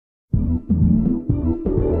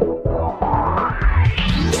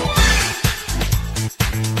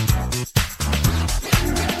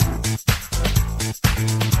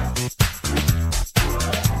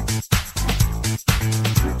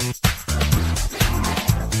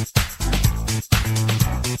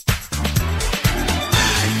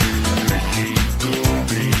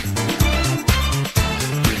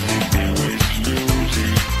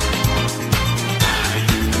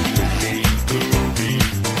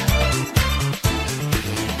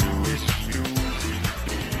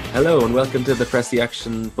Hello and welcome to the Press the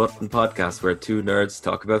Action Button podcast, where two nerds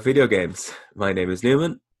talk about video games. My name is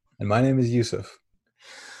Newman. And my name is Yusuf.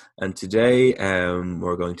 And today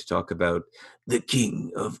we're going to talk about the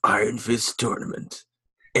King of Iron Fist Tournament.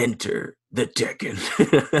 Enter the Tekken.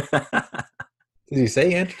 Did you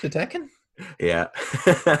say Enter the Tekken? Yeah.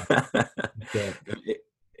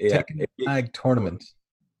 Tekken Tag Tournament.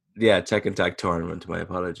 Yeah, Tekken Tag Tournament. My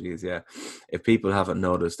apologies. Yeah. If people haven't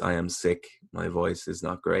noticed, I am sick. My voice is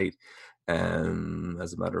not great.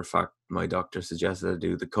 As a matter of fact, my doctor suggested I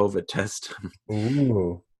do the COVID test,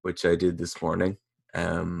 which I did this morning.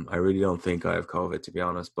 I really don't think I have COVID, to be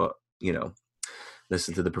honest, but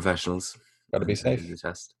listen to the professionals. Gotta be safe. The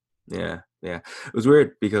test. Yeah. It was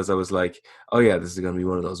weird because I was like, oh yeah, this is going to be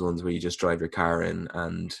one of those ones where you just drive your car in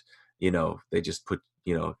and, they just put,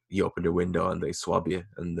 you open your window and they swab you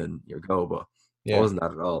and then you go. But it wasn't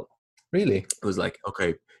that at all. Really? It was like,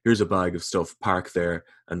 okay, here's a bag of stuff, park there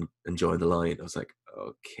and join the line. I was like,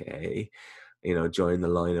 okay, join the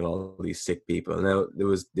line of all these sick people. Now there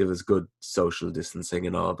was good social distancing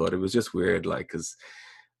and all, but it was just weird, like, because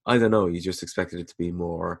I don't know, you just expected it to be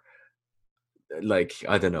more like,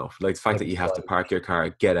 I don't know, like the fact that you have to park your car,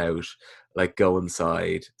 get out, like go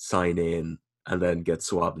inside, sign in, and then get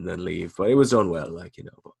swabbed and then leave. But it was done well, like, but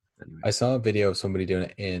anyway. I saw a video of somebody doing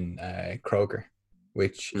it in Croker,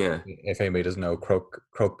 which, if anybody doesn't know,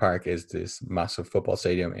 Croke Park is this massive football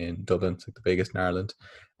stadium in Dublin. It's like the biggest in Ireland,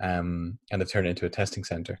 and they've turned it into a testing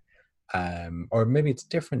centre. Or maybe it's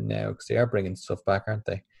different now because they are bringing stuff back, aren't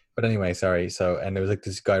they? But anyway, sorry. So, and there was like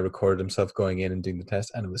this guy recorded himself going in and doing the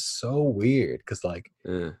test, and it was so weird because, like,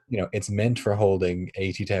 it's meant for holding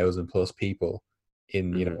 80,000 plus people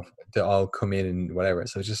in, to all come in and whatever.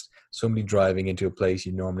 So it's just somebody driving into a place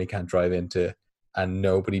you normally can't drive into, and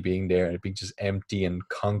nobody being there, and it being just empty and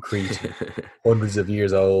concrete, hundreds of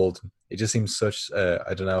years old. It just seems such,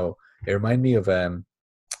 I don't know. It reminded me of,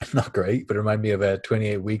 not great, but it reminded me of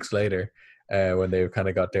 28 Weeks Later, when they kind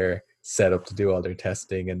of got their set up to do all their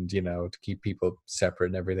testing and, to keep people separate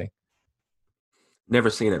and everything. Never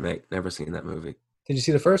seen it, mate. Never seen that movie. Did you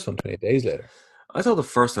see the first one, 28 Days Later? I saw the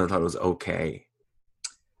first one. I thought it was okay.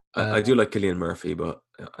 I do like Cillian Murphy, but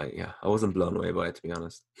I wasn't blown away by it, to be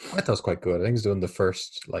honest. I thought it was quite good. I think it's doing the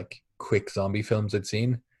first, like, quick zombie films I'd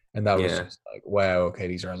seen, and that was just like, wow, okay,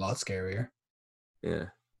 these are a lot scarier. Yeah.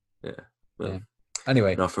 Well,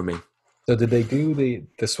 anyway, not for me. So did they do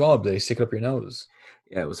the swab? Did they stick it up your nose?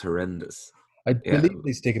 Yeah, it was horrendous. I believe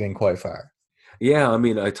they stick it in quite far. Yeah, I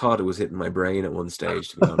mean, I thought it was hitting my brain at one stage,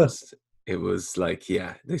 to be honest. It was like,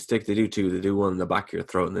 they do two. They do one in the back of your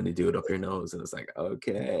throat and then they do it up your nose. And it's like,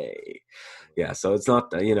 okay. Yeah, so it's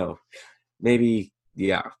not, maybe,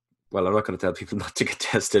 well, I'm not going to tell people not to get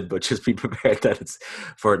tested, but just be prepared that it's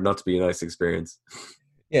for it not to be a nice experience.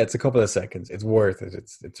 Yeah, it's a couple of seconds. It's worth it.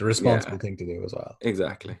 It's a responsible thing to do as well.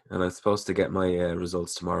 Exactly. And I'm supposed to get my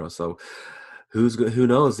results tomorrow. So who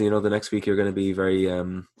knows? The next week you're going to be very,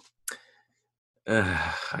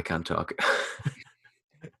 I can't talk.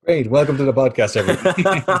 Great. Welcome to the podcast, everybody.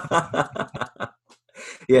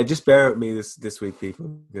 Yeah, just bear with me this week, people,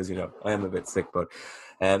 because, I am a bit sick, but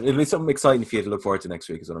it'll be something exciting for you to look forward to next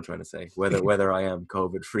week is what I'm trying to say, whether I am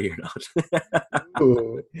COVID-free or not.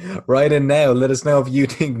 Ooh, right in now, let us know if you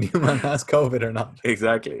think Newman has COVID or not.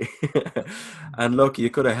 Exactly. And look, you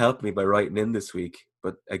could have helped me by writing in this week,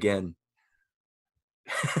 but again.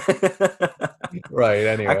 Right,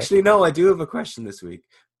 anyway. Actually, no, I do have a question this week.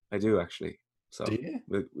 I do, actually. So, do you?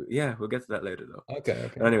 We'll get to that later, though. Okay.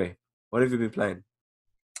 But anyway, what have you been playing?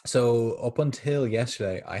 So, up until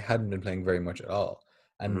yesterday, I hadn't been playing very much at all.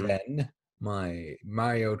 And then my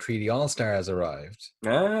Mario 3D All-Stars arrived.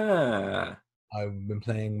 Ah. I've been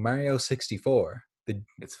playing Mario 64.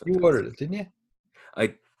 You ordered it, didn't you?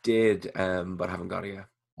 I did, but I haven't got it yet.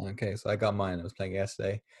 Okay, so I got mine. I was playing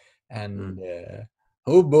yesterday. And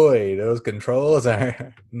oh boy, those controls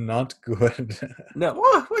are not good. No,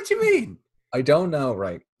 what do you mean? I don't know,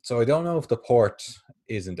 right? So I don't know if the port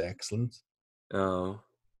isn't excellent. Oh.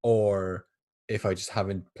 Or if I just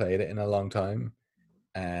haven't played it in a long time.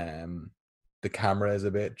 The camera is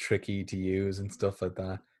a bit tricky to use and stuff like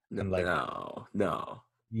that. And like, no.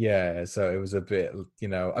 Yeah, so it was a bit,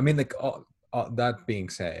 I mean, like, that being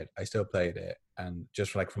said, I still played it, and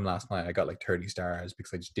just from last night, I got like 30 stars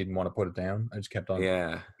because I just didn't want to put it down. I just kept on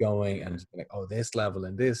going and just like, oh, this level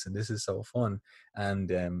and this is so fun.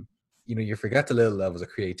 And you forget the little levels of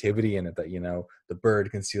creativity in it that the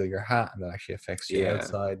bird can steal your hat and that actually affects you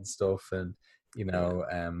outside and stuff, and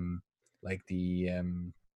like the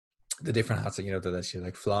different hats that that lets you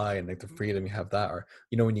like fly, and like the freedom you have that, or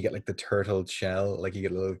when you get like the turtle shell, like you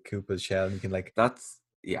get a little Koopa shell and you can like that's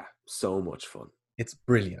so much fun. It's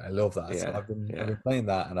brilliant. I love that. So Yeah, I've yeah. been playing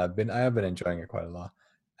that, and I have been enjoying it quite a lot.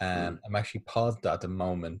 Mm. I'm actually paused at the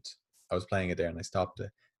moment. I was playing it there, and I stopped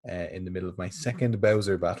it in the middle of my second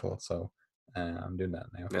Bowser battle. So I'm doing that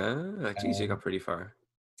now. Ah, geez, you got Um, pretty far.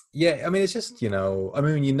 yeah, I mean, it's just I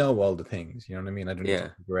mean, you know all the things. You know what I mean? I don't need to Yeah,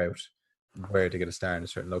 figure out where to get a star in a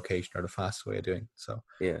certain location or the fastest way of doing. So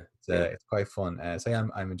yeah, yeah. it's quite fun. So yeah,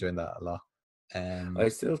 I'm enjoying that a lot. I Um,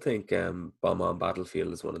 still think Bomb on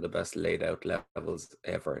Battlefield is one of the best laid out levels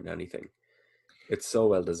ever in anything. It's so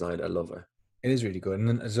well designed. I love it. It is really good, and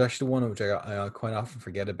then there's actually the one which I quite often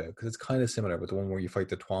forget about because it's kind of similar, but the one where you fight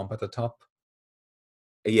the Twomp at the top.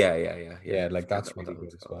 Yeah, yeah, yeah, yeah. Yeah, I like forget that's what really that good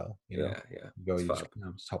one's as called. well. Yeah, yeah. It's You just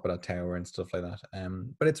fab. top of that tower and stuff like that.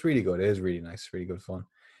 But it's really good. It is really nice, really good fun.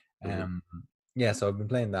 Hmm. Um, yeah, so I've been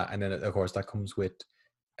playing that, and then of course that comes with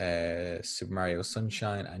Super Mario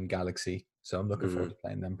Sunshine and Galaxy. So I'm looking Hmm. forward to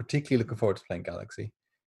playing them. Particularly looking forward to playing Galaxy.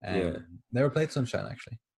 Yeah. Never played Sunshine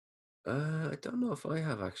actually. I don't know if I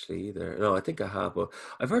have actually either. No, I think I have, but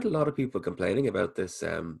I've heard a lot of people complaining about this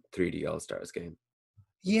 3D All Stars game.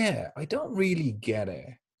 Yeah, I don't really get it.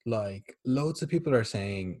 Like, loads of people are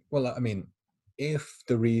saying, well, I mean, if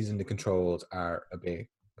the reason the controls are a bit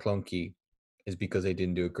clunky is because they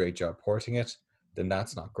didn't do a great job porting it, then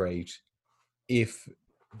that's not great. If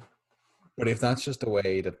But if that's just the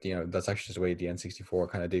way that that's actually just the way the N64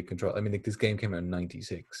 kind of did control. I mean, like this game came out in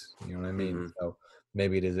 '96. You know what I mean? Hmm. So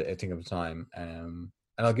maybe it is a thing of the time. And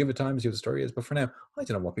I'll give it time to see what the story is. But for now, I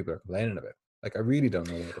don't know what people are complaining about. Like, I really don't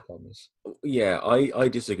know what the problem is. Yeah, I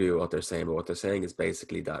disagree with what they're saying, but what they're saying is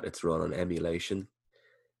basically that it's run on emulation.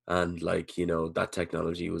 And like, that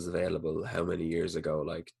technology was available how many years ago?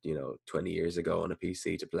 Like, 20 years ago on a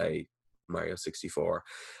PC to play Mario 64.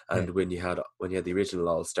 Yeah. And when you had the original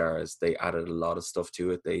All Stars, they added a lot of stuff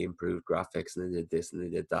to it. They improved graphics and they did this and they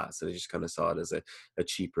did that. So they just kind of saw it as a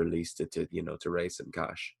cheap release to raise some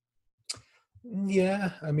cash.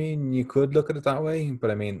 Yeah, I mean, you could look at it that way,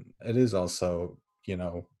 but I mean, it is also,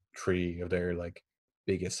 three of their like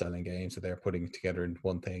biggest selling games that they're putting together in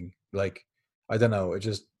one thing. Like, I don't know, it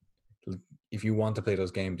just if you want to play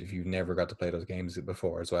those games, if you've never got to play those games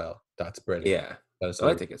before as well, that's brilliant. Yeah. That is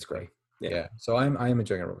I so think it's great. great. Yeah. Yeah, so I'm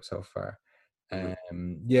enjoying it so far.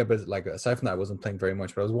 Mhm. Yeah, but like aside from that, I wasn't playing very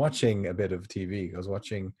much. But I was watching a bit of TV. I was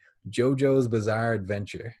watching JoJo's Bizarre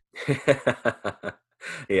Adventure.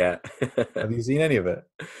 Yeah. Have you seen any of it?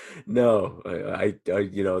 No,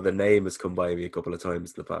 the name has come by me a couple of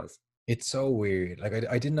times in the past. It's so weird. Like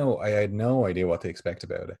I didn't know. I had no idea what to expect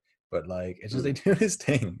about it. But like, it's just they Mm. do this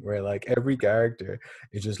thing where like every character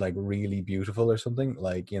is just like really beautiful or something.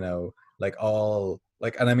 Like like all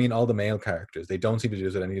like, and I mean all the male characters. They don't seem to do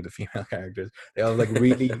this with any of the female characters. They all have like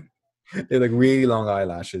really, they have like really long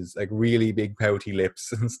eyelashes, like really big pouty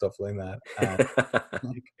lips and stuff like that, and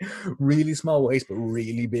like really small waist but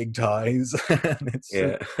really big thighs. And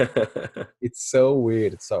Yeah. it's so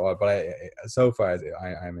weird. It's so odd, but so far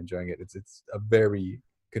I'm enjoying it. It's a very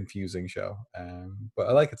confusing show, but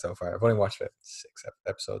I like it so far. I've only watched it 6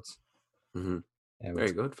 episodes. Hmm. It's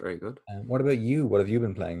Very good, very good. what about you? What have you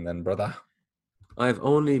been playing then, brother? I've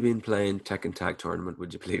only been playing Tekken Tag Tournament,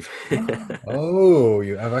 would you believe? Oh,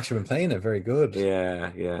 you have actually been playing it. Very good.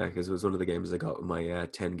 Yeah, yeah, because it was one of the games I got with my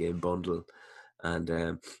 10 game bundle, and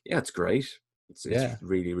yeah, it's great. It's Yeah,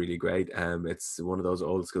 really really great. It's one of those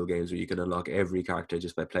old school games where you can unlock every character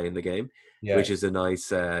just by playing the game, yeah, which is a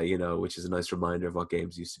nice which is a nice reminder of what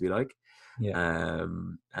games used to be like. yeah.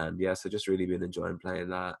 And yeah, so just really been enjoying playing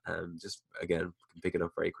that. Just again, can pick it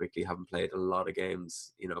up very quickly. Haven't played a lot of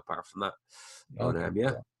games, apart from that. But Okay,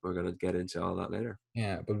 yeah, cool. we're gonna get into all that later.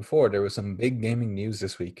 Yeah, but before there was some big gaming news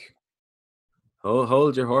this week.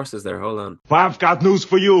 Hold your horses there. Hold on. I've got news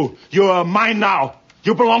for you. You're mine now.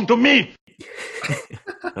 You belong to me.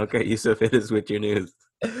 Okay, Yusuf, hit us with your news.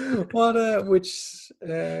 Which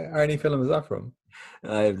Arnie film is that from?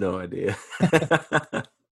 I have no idea.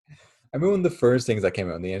 I remember one of the first things that came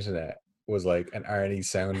out on the internet was like an Arnie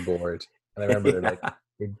soundboard, and I remember like Yeah.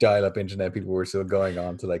 with dial-up internet, people were still going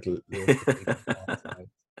on to like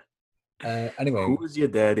anyway, Who's your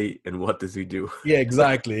daddy and what does he do? yeah,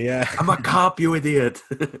 exactly, yeah. I'm a cop, you idiot.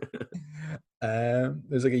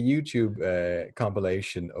 There's like a YouTube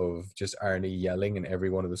compilation of just Arnie yelling in every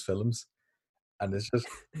one of his films, and it's just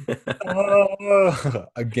oh,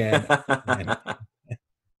 again.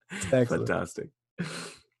 It's excellent. Fantastic.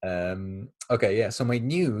 Okay, yeah. So my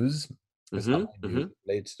news is not Mm-hmm, my news. mm-hmm. It's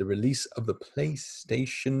related to the release of the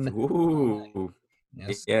PlayStation 5. Ooh.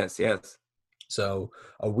 Yes. Yes, yes. So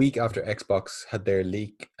a week after Xbox had their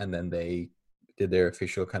leak, and then they did their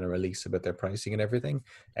official kind of release about their pricing and everything.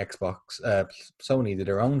 Sony did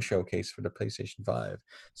their own showcase for the PlayStation 5.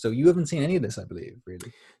 So you haven't seen any of this, I believe,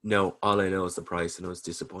 really. No, all I know is the price, and I was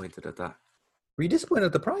disappointed at that. Were you disappointed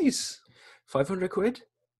at the price? 500 quid?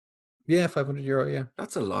 Yeah, €500, yeah.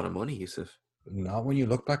 That's a lot of money, Yusuf. Not when you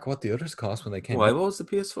look back what the others cost when they came Why? out. What was the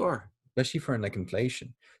PS4? Especially for like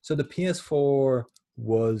inflation. So the PS4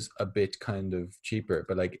 was a bit kind of cheaper,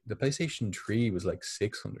 but like the PlayStation 3 was like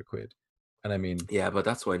 600 quid. And I mean, yeah, but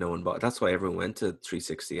that's why no one bought. That's why everyone went to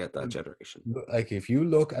 360 at that generation. Like if you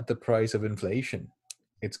look at the price of inflation,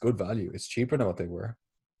 it's good value. It's cheaper than what they were.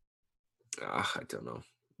 I don't know.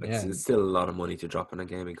 It's still a lot of money to drop on a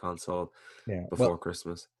gaming console before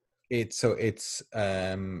Christmas. It's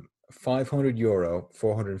 €500,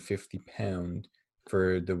 £450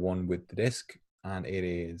 for the one with the disc, and it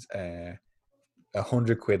is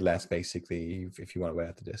 100 quid less basically if you want to weigh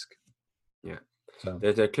out the disc. Yeah, so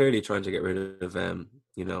they're clearly trying to get rid of the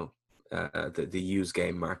used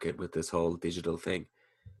game market with this whole digital thing.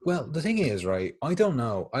 Well, the thing is, right? I don't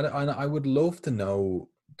know. I would love to know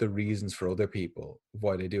the reasons for other people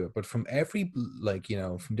why they do it, but from every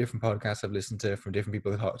from different podcasts I've listened to, from different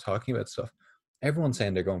people talking about stuff, everyone's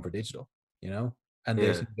saying they're going for digital, and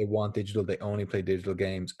they want digital. They only play digital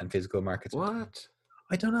games, and physical markets. What?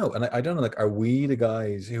 I don't know, and I don't know. Like, are we the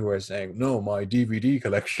guys who are saying no? My DVD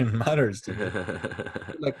collection matters to me.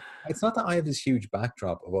 Like, it's not that I have this huge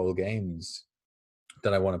backdrop of old games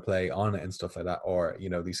that I want to play on it and stuff like that, or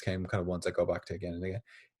these kind of ones I go back to again and again.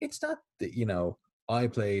 It's not that I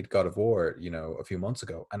played God of War a few months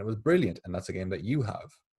ago, and it was brilliant, and that's a game that you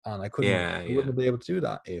have, and I wouldn't be able to do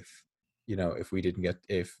that if if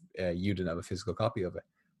you didn't have a physical copy of it.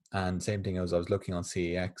 And same thing as I was looking on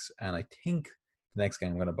CEX, and I think the next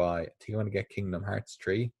game I'm going to buy, I think I'm going to get Kingdom Hearts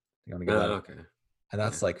 3. I'm going to get that, okay, and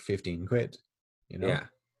that's like 15 quid. Yeah.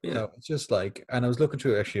 So it's just like, and I was looking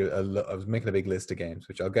through actually. I was making a big list of games,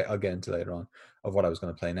 which I'll get into later on, of what I was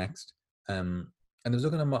going to play next. And I was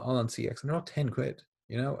looking all on CX, and they're all 10 quid.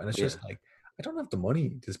 And it's just like, I don't have the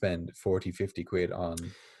money to spend 40, 50 quid on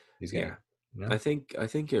these games. I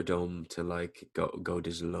think you're dumb to like go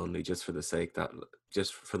digital only just for the sake that,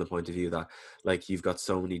 just for the point of view that like you've got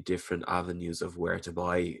so many different avenues of where to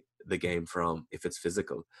buy the game from if it's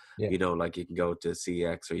physical. Like you can go to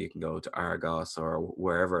CX, or you can go to Argos, or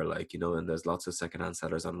wherever, and there's lots of secondhand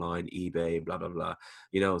sellers online, eBay, blah blah blah,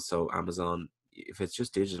 so Amazon. If it's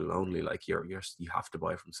just digital only, like you have to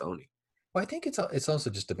buy from Sony. Well, I think it's also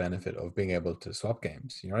just the benefit of being able to swap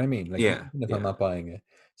games. You know what I mean? Like, even if I'm not buying a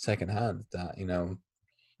secondhand, that I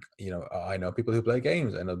know people who play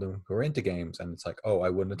games. I know them who are into games, and it's like, oh, I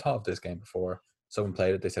wouldn't have thought of this game before. Someone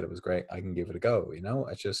played it, they said it was great. I can give it a go.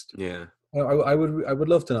 It's just I would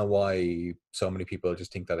love to know why so many people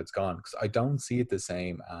just think that it's gone, because I don't see it the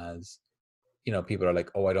same as people are like,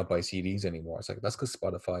 oh, I don't buy CDs anymore. It's like, that's because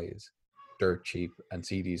Spotify is dirt cheap and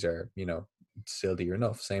CDs are still dear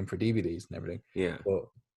enough. Same for DVDs and everything. But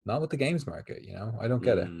not with the games market. I don't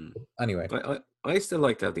get it. Anyway, I still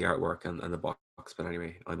like to have the artwork and the box, but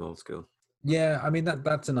anyway, I'm old school. Yeah, I mean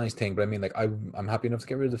that's a nice thing, but I mean, like, I'm happy enough to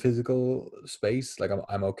get rid of the physical space. Like,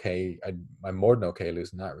 I'm okay. I'm more than okay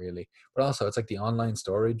losing that, really. But also, it's like the online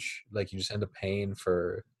storage. Like, you just end up paying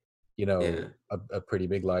for, a pretty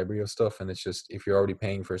big library of stuff, and it's just, if you're already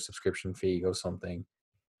paying for a subscription fee or something,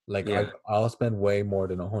 like I'll spend way more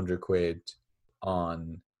than 100 quid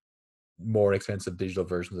on more expensive digital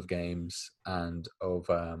versions of games and of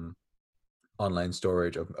online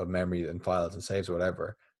storage of memory and files and saves or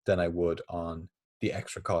whatever, than I would on the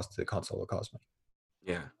extra cost the console will cost me.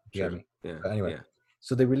 Yeah, sure. Yeah. But anyway,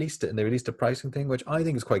 so they released it, and they released a pricing thing, which I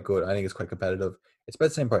think is quite good. I think it's quite competitive. It's about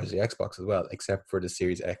the same price as the Xbox as well, except for the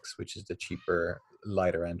Series X, which is the cheaper,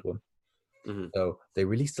 lighter end one. Mm-hmm. So they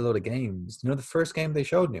released a lot of games. The first game they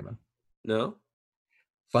showed, Newman? No.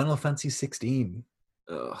 Final Fantasy 16.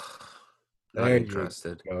 Ugh. Not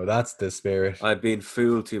interested. Oh, that's the spirit. I've been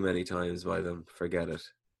fooled too many times by them. Forget it.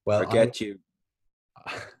 Well, you.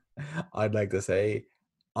 I'd like to say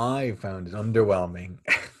I found it underwhelming.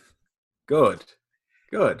 Good.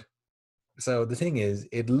 So the thing is,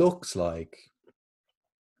 it looks like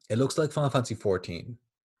Final Fantasy 14,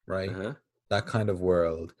 right? Uh-huh. That kind of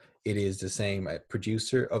world. It is the same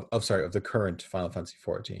producer of the current Final Fantasy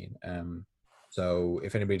 14. So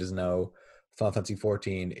if anybody doesn't know, Final Fantasy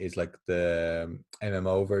 14 is like the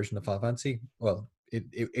MMO version of Final Fantasy. Well,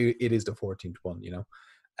 it is the 14th one,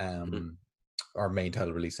 our main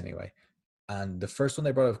title release anyway. And the first one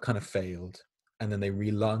they brought out kind of failed, and then they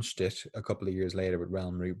relaunched it a couple of years later with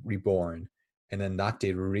Realm Reborn, and then that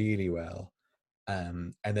did really well.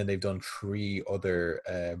 And then they've done 3 other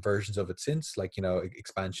versions of it since, like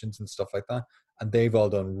expansions and stuff like that. and they've all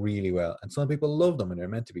done really well. And some people love them, and they're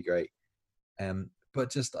meant to be great. But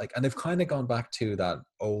just like, and they've kind of gone back to that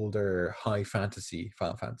older high fantasy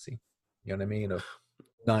Final Fantasy. You know what I mean? Of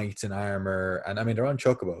knights and armor, and I mean they're on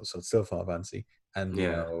chocobos, so it's still Final Fantasy, and you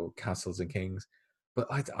know, castles and kings. But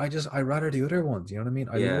I rather the other ones. You know what I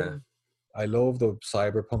mean? I love the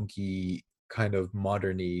cyberpunky kind of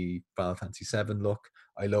moderny Final Fantasy VII look.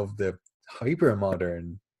 I love the hyper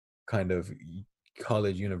modern kind of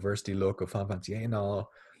college university look of Final Fantasy VIII and all.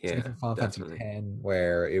 Same for Final Fantasy X,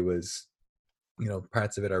 where it was, you know,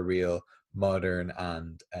 parts of it are real modern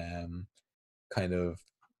and kind of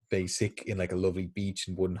basic in like a lovely beach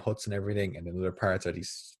and wooden huts and everything, and then other parts are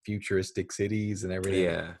these futuristic cities and everything.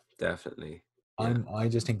 Yeah, definitely. I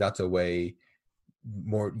just think that's a way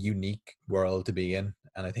more unique world to be in,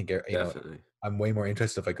 and I think, you know, I'm way more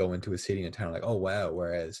interested if I go into a city and town like, oh wow,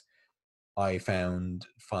 whereas I found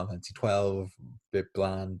Final Fantasy 12 a bit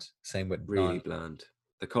bland. Same with really bland.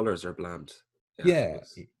 The colors are bland. Yeah.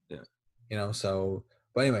 You know, so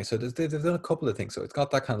but anyway, so they've done a couple of things. So it's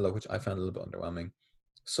got that kind of look, which I found a little bit underwhelming.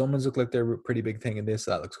 Summons look like they're a pretty big thing in this.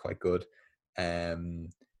 So that looks quite good. From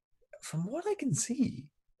what I can see,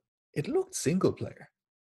 it looked single player.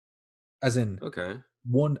 As in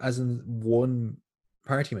one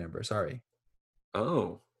party member, sorry.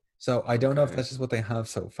 Oh. So I don't know if that's just what they have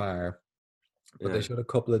so far. But they showed a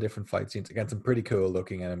couple of different fight scenes against some pretty cool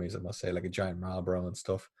looking enemies, I must say, like a giant Marlboro and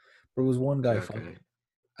stuff. But it was one guy fighting.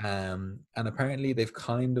 And apparently they've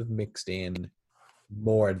kind of mixed in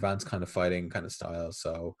more advanced kind of fighting kind of style.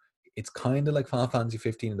 So it's kind of like Final Fantasy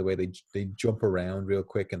 15 in the way they jump around real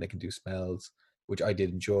quick and they can do spells, which I did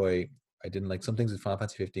enjoy. I didn't like some things with Final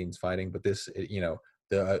Fantasy 15's fighting, but this, you know,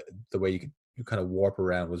 the way you kind of warp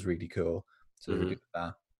around was really cool. So they were doing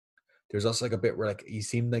that. There's also like a bit where like he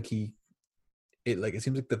seemed like it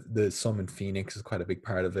seems like the summon Phoenix is quite a big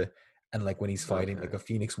part of it. And like when he's fighting, like a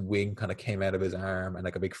Phoenix wing kind of came out of his arm, and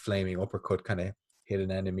like a big flaming uppercut kind of hit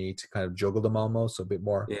an enemy to kind of juggle them almost. So a bit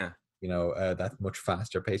more, you know, that much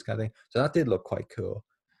faster pace kind of thing. So that did look quite cool.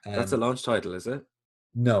 That's a launch title, is it?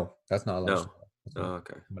 No, that's not a launch title. Oh,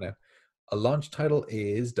 okay. A launch title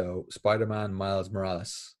is, though, Spider-Man Miles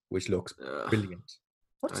Morales, which looks brilliant.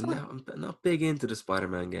 I'm not big into the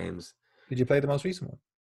Spider-Man games. Did you play the most recent one?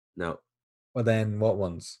 No. Well, then what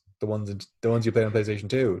ones? The ones you played on PlayStation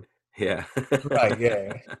 2? Yeah. Right,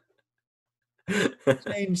 yeah.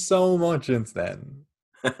 Changed so much since then.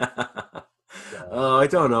 I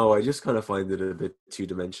don't know. I just kind of find it a bit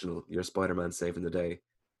two-dimensional. You're Spider-Man saving the day.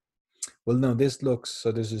 Well, no, this looks...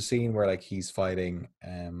 So there's a scene where, like, he's fighting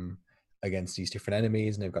against these different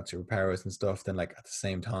enemies, and they've got superpowers and stuff. Then, like, at the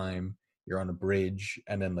same time, you're on a bridge,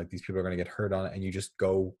 and then, like, these people are going to get hurt on it, and you just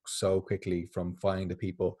go so quickly from fighting the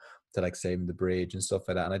people to like saving the bridge and stuff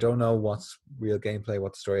like that. And I don't know what's real gameplay,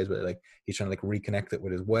 what the story is, but like he's trying to like reconnect it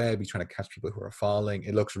with his web. He's trying to catch people who are falling.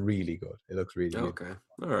 It looks really good. It looks really good. Okay.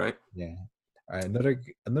 All right. Yeah. All right.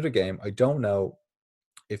 Another game. I don't know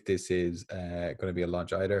if this is going to be a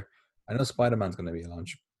launch either. I know Spider-Man's going to be a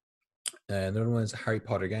launch. Another one is a Harry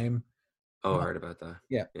Potter game. Oh, I heard about that.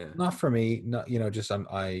 Yeah. Not for me. Not, you know, just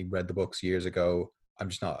I read the books years ago. I'm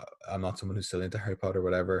not someone who's still into Harry Potter or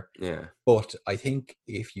whatever. Yeah. But I think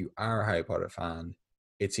if you are a Harry Potter fan,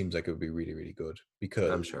 it seems like it would be really, really good, because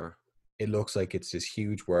I'm sure it looks like it's this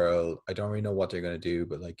huge world. I don't really know what they're going to do,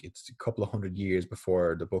 but like it's a couple of 100 years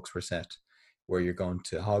before the books were set, where you're going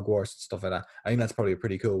to Hogwarts and stuff like that. I think that's probably a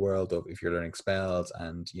pretty cool world of if you're learning spells,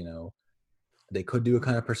 and you know, they could do a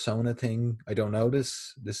kind of Persona thing. I don't know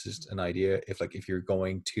this. This is an idea. If you're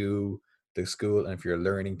going to the school and if you're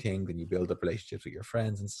learning things and you build up relationships with your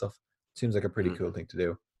friends and stuff, seems like a pretty cool thing to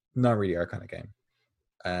do. Not really our kind of game.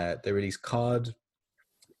 They released COD.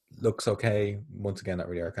 Looks okay. Once again, not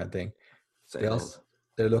really our kind of thing.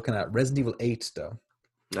 They're looking at Resident Evil 8 though.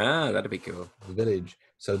 That'd be cool. The Village.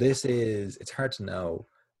 So this is, it's hard to know.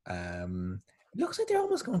 It looks like they're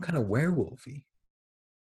almost going kind of werewolfy.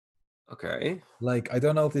 Okay. Like, I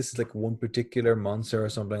don't know if this is like one particular monster or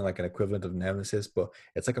something, like an equivalent of Nemesis, but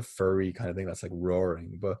it's like a furry kind of thing that's like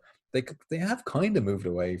roaring. But they have kind of moved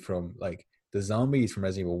away from like the zombies from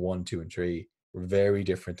Resident Evil 1, 2, and 3 were very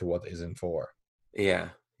different to what is in 4. Yeah.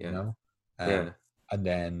 You know? And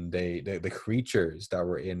then the creatures that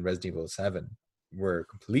were in Resident Evil 7 were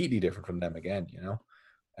completely different from them again, you know?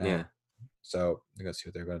 So I'm going to see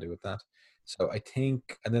what they're going to do with that. So I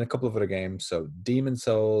think, and then a couple of other games. So Demon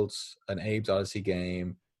Souls, an Abe's Odyssey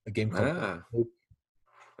game, a game called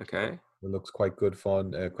Okay. It looks quite good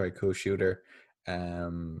fun, quite cool shooter.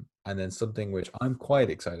 And then something which I'm quite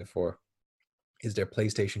excited for is their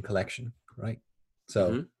PlayStation Collection, right?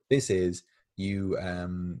 So this is you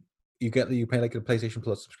you pay like a PlayStation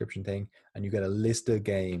Plus subscription thing, and you get a list of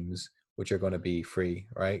games which are going to be free,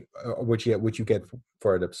 right? Or which you get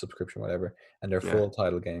for the subscription, whatever, and they're full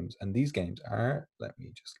title games. And these games are, let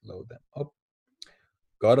me just load them up.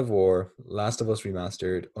 God of War, Last of Us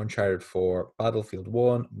Remastered, Uncharted 4, Battlefield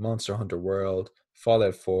 1, Monster Hunter World,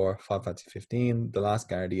 Fallout 4, Final Fantasy 15, The Last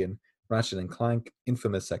Guardian, Ratchet and Clank,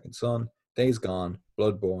 Infamous Second Son, Days Gone,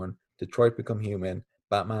 Bloodborne, Detroit Become Human,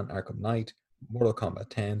 Batman Arkham Knight, Mortal Kombat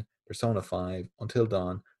 10, Persona 5, Until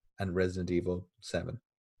Dawn, and Resident Evil 7.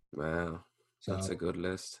 Wow, that's a good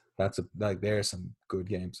list. There's some good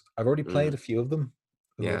games. I've already played a few of them.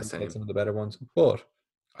 Yeah, same. Some of the better ones, but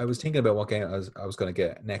I was thinking about what game I was going to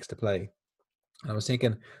get next to play. And I was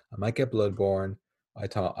thinking I might get Bloodborne. I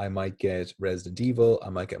thought I might get Resident Evil. I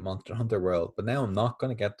might get Monster Hunter World. But now I'm not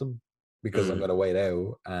going to get them because I'm going to wait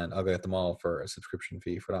out, and I'll get them all for a subscription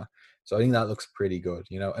fee for that. So I think that looks pretty good,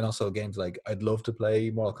 you know. And also games like I'd love to play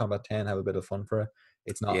Mortal Kombat 10, have a bit of fun for it.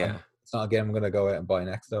 It's not a game I'm going to go out and buy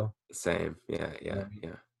next though. Same. Yeah.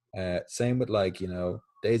 Same with like, you know,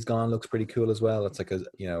 Days Gone looks pretty cool as well. It's like a,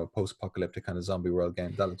 you know, post-apocalyptic kind of zombie world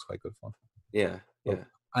game. That looks quite good fun. Yeah.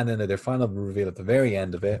 And then their final reveal at the very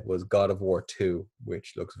end of it was God of War 2,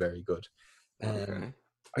 which looks very good. Okay.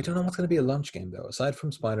 I don't know what's going to be a launch game though. Aside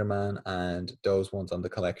from Spider-Man and those ones on the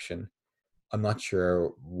collection, I'm not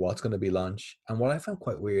sure what's going to be launch. And what I found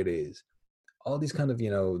quite weird is all these kind of, you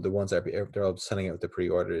know, the ones that they're all selling out with the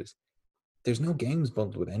pre-orders. There's no games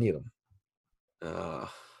bundled with any of them.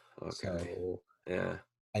 Okay. So yeah,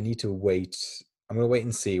 I need to wait. I'm going to wait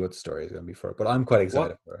and see what the story is going to be for it. But I'm quite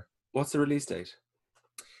excited for it. What's the release date?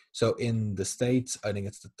 So in the States, I think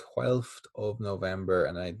it's the 12th of November,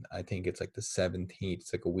 and I think it's like the 17th.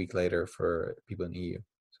 It's like a week later for people in EU.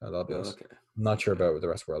 So that'll be okay. I'm not sure about the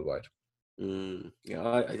rest worldwide.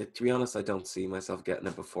 Yeah, to be honest, I don't see myself getting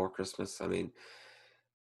it before Christmas. I mean,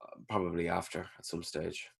 probably after at some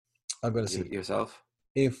stage. I'm going to see yourself.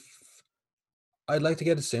 If I'd like to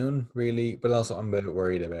get it soon, really, but also I'm a bit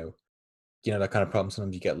worried about, you know, that kind of problem.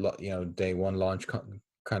 Sometimes you get, you know, day one launch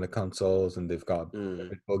kind of consoles, and they've got a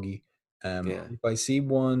bit buggy. If I see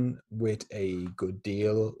one with a good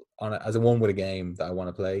deal on it, as a one with a game that I want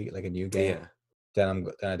to play, like a new game, then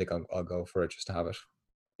I think I'll go for it just to have it.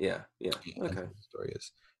 Yeah. Okay. The story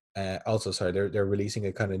is. Also, sorry, they're releasing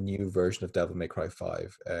a kind of new version of Devil May Cry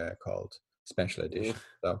 5 called Special Edition.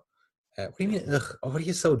 So, what do you mean? Ugh, what are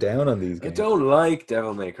you so down on these games? I don't like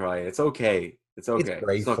Devil May Cry. It's okay. It's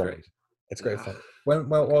great fun. Great. It's great fun. What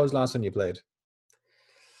was the last one you played?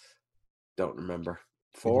 Don't remember.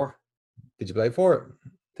 4? Did you play 4?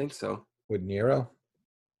 Think so. With Nero?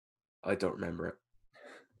 I don't remember it.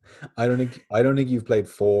 I don't think you've played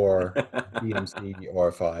 4, DMC,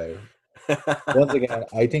 or 5. Once again,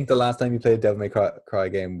 I think the last time you played a Devil May Cry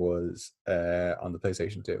game was on the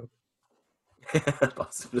PlayStation 2.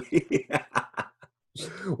 Possibly.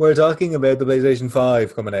 We're talking about the PlayStation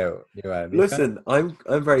 5 coming out. Listen, I'm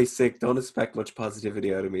very sick. Don't expect much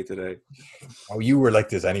positivity out of me today. Oh, you were like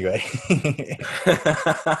this anyway.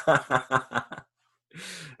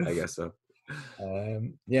 I guess so.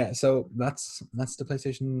 Yeah, so that's the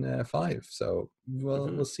PlayStation 5. So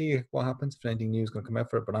we'll see what happens, if anything new is going to come out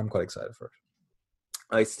for it, but I'm quite excited for it.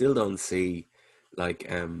 I still don't see like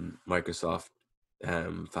Microsoft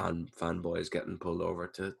fanboys getting pulled over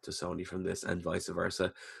to Sony from this, and vice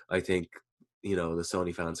versa. I think, you know, the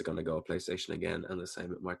Sony fans are going to go PlayStation again, and the same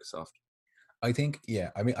with Microsoft. I think,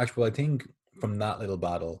 I mean, actually, I think from that little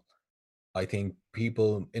battle, I think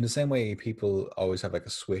people, in the same way people always have like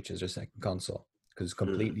a Switch as their second console, because it's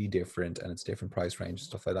completely different and it's different price range and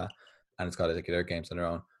stuff like that, and it's got like their games on their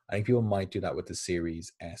own. I think people might do that with the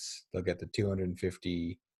Series S. They'll get the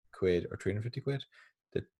 250 quid or 350 quid.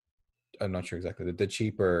 I'm not sure exactly. The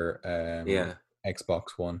cheaper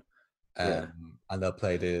Xbox One, and they'll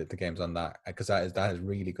play the games on that, because that is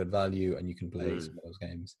really good value, and you can play some of those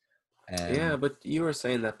games. Yeah, but you were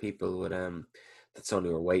saying that people would that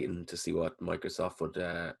Sony were waiting to see what Microsoft would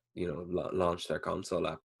launch their console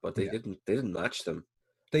at, but they didn't match them.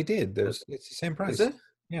 They did. It's the same price. Is it?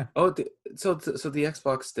 Yeah. Oh, so the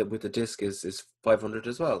Xbox with the disc is 500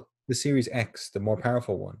 as well. The Series X, the more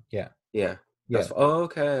powerful one. Yeah. Yeah. Oh,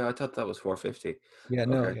 okay. I thought that was 450. Yeah.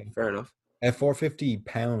 No. Okay, fair enough.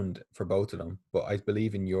 £450 for both of them, but I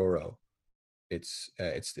believe in euro, it's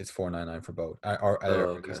 $499 for both.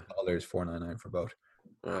 Dollars $499 for both.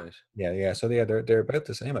 Right. Yeah. So they're about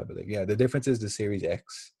the same, I believe. Yeah. The difference is the Series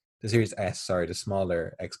S, the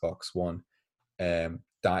smaller Xbox One.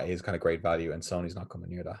 That is kind of great value, and Sony's not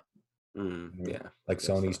coming near that. Yeah. Like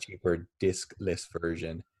Sony's cheaper disc-less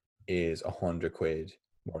version is 100 quid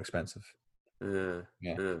more expensive.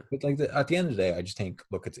 Yeah, uh, but like at the end of the day, I just think,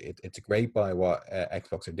 look, it's great by what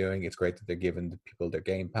Xbox are doing. It's great that they're giving the people their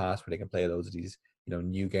Game Pass where they can play loads of these,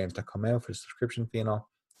 new games that come out for subscription fee and all.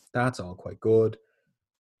 That's all quite good.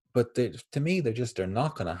 But to me, they're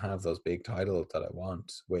not going to have those big titles that I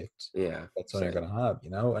want with yeah, that Sony are same. going to have,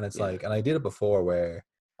 And it's Yeah, like, and I did it before where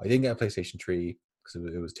I didn't get a PlayStation 3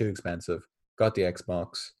 because it was too expensive. Got the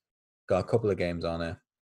Xbox, got a couple of games on it,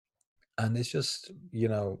 and it's just,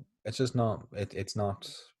 it's just not. It's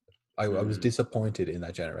not. I was disappointed in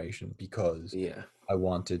that generation because yeah, I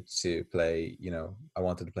wanted to play. I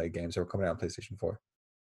wanted to play games that were coming out on PlayStation 4.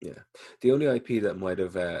 yeah. The only IP that might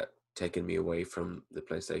have taken me away from the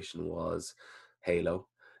PlayStation was Halo,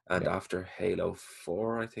 and Yeah, after Halo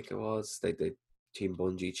 4, I think it was, they Team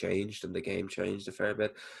Bungie changed and the game changed a fair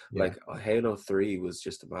bit. yeah. Like Halo 3 was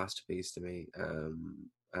just a masterpiece to me,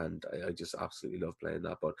 and I just absolutely love playing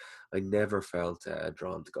that. But I never felt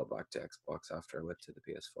drawn to go back to Xbox after I went to the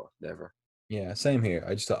PS4. Never. Yeah, same here.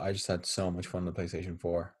 I just had so much fun on the PlayStation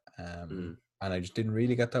 4. Mm, And I just didn't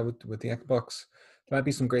really get that with the Xbox. There might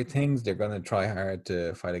be some great things. They're gonna try hard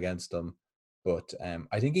to fight against them. But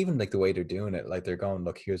I think even like the way they're doing it, like they're going,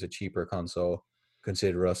 look, here's a cheaper console,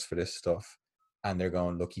 consider us for this stuff. And they're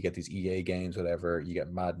going, look, you get these EA games, whatever, you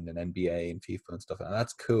get Madden and NBA and FIFA and stuff. And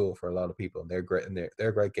that's cool for a lot of people. And they're great, and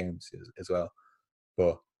they're great games as well.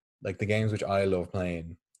 But like the games which I love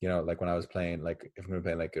playing, like when I was playing, like if I'm going to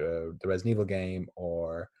play like the Resident Evil game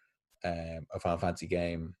or a Final Fantasy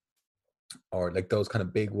game, or like those kind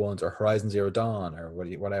of big ones, or Horizon Zero Dawn, or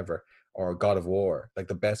whatever, or God of War, like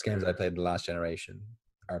the best games I mm, played in the last generation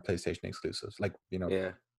are PlayStation exclusives. Like,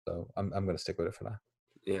 yeah, so I'm going to stick with it for that.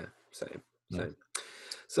 yeah, same, Yeah. same.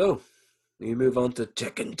 So we move on to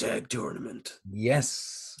Tekken Tag Tournament.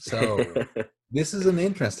 Yes. So this is an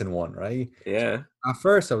interesting one, right? Yeah, At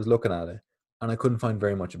first, I was looking at it and I couldn't find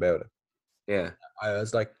very much about it. yeah, I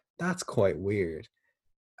was like, that's quite weird.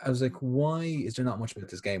 I was like, why is there not much about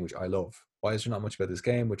this game, which I love? Why is there not much about this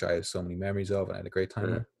game, which I have so many memories of and I had a great time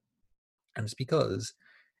with? And it's because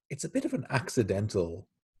it's a bit of an accidental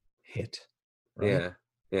hit, right? yeah,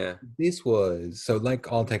 yeah, This was, so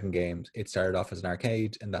like all Tekken games, it started off as an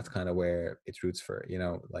arcade, and that's kind of where its roots for,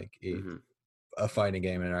 like hmm a fighting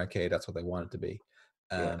game in an arcade, that's what they want it to be.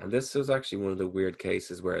 yeah. Um, And this was actually one of the weird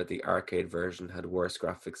cases where the arcade version had worse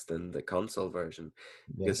graphics than the console version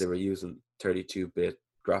because they yes. were using 32-bit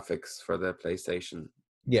graphics for the PlayStation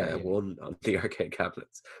Yeah, yeah. 1 on the arcade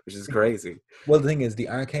cabinets, which is crazy. Well, the thing is, the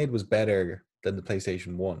arcade was better than the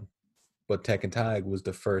PlayStation 1. But Tekken Tag was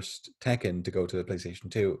the first Tekken to go to the PlayStation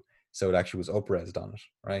 2, so it actually was up-resed on it,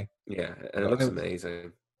 right? Yeah, and it So looks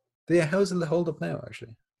amazing. yeah, how does it hold up now,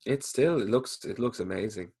 actually? It looks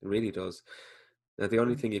amazing. It really does. Now, the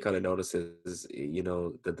only thing you kind of notice is,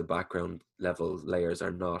 that the background level layers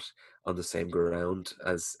are not on the same ground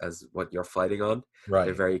as what you're fighting on. They're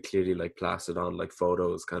Right. very clearly like plastered on like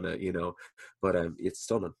photos, kind of, but it's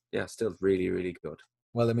stunning. Yeah, still really, really good.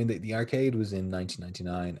 Well, I mean, the arcade was in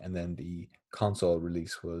 1999, and then the console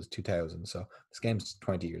release was 2000. So this game's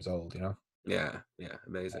 20 years old. Yeah, yeah,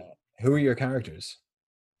 amazing. Who are your characters?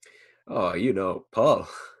 Oh, Paul.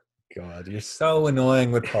 God, you're so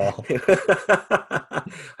annoying with Paul. I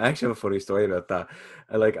actually have a funny story about that.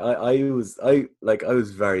 I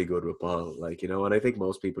was very good with Paul, and I think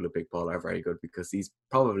most people who pick Paul are very good because he's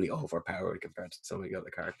probably overpowered compared to some of the other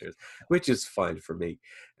characters, which is fine for me.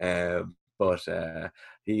 But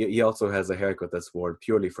he also has a haircut that's worn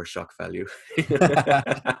purely for shock value.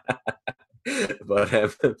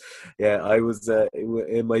 But yeah, I was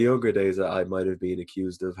in my younger days. I might have been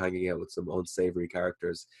accused of hanging out with some unsavory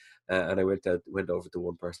characters, and I went over to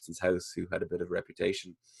one person's house who had a bit of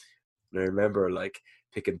reputation. And I remember like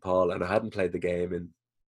picking Paul, and I hadn't played the game in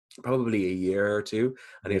probably a year or two,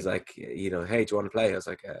 and Yeah. he's like, hey, do you want to play? I was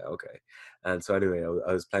like, okay. And so anyway,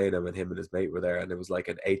 I was playing him, and him and his mate were there, and it was like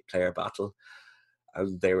an 8-player battle.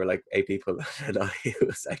 And they were like 8 people, and I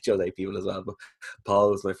chose 8 people as well. But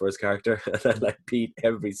Paul was my first character, and I like beat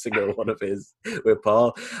every single one of his with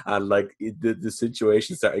Paul. And like the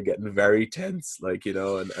situation started getting very tense,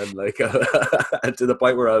 and like and to the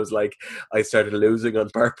point where I was like, I started losing on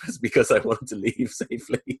purpose because I wanted to leave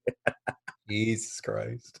safely. Jesus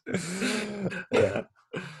Christ. Yeah.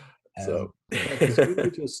 Yeah. So Yeah, because you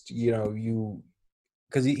would just,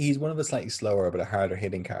 because he's one of the slightly slower but a harder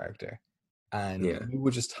hitting character, and yeah. you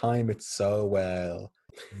would just time it so well.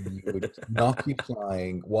 You would knock you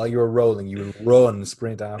flying while you were rolling. You would run,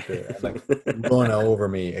 sprint after, and like run over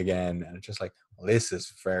me again, and it's just like, well, this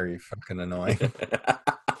is very fucking annoying.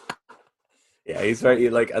 Yeah, he's very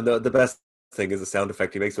like, and the best thing is a sound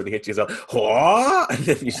effect he makes when he hits you. So, and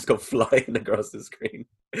then you just go flying across the screen.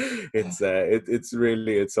 It's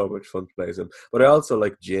so much fun to play as him. But I also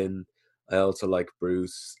like Jin. I also like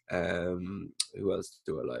Bruce. Who else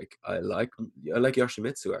do I like? I like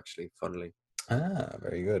Yoshimitsu, actually, funnily. Ah,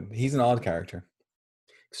 very good. He's an odd character.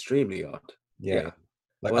 Extremely odd. Yeah.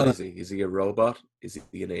 Like, what is he? Is he a robot? Is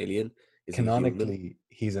he an alien? Is canonically,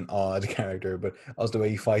 he's an odd character, but also the way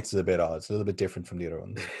he fights is a bit odd. It's a little bit different from the other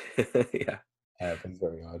ones. Yeah. But he's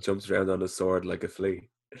very odd. Jumps around on a sword like a flea.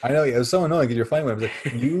 I know, it was so annoying because you're fighting with him.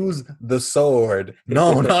 Like, use the sword.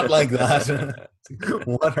 No, not like that.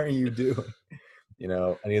 What are you doing? You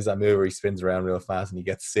know, and he has that move where he spins around real fast and he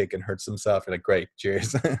gets sick and hurts himself. You're like, great,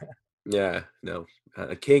 cheers. Yeah, no.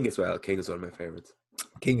 King as well. King is one of my favorites.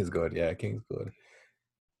 King is good. Yeah, King's good.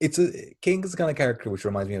 King is the kind of character which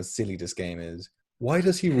reminds me of how silly this game is. Why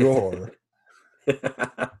does he roar?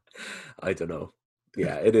 I don't know.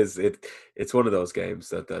 Yeah, it is. It's one of those games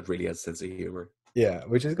that really has a sense of humor. Yeah,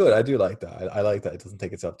 which is good. I do like that. I like that it doesn't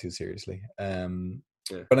take itself too seriously.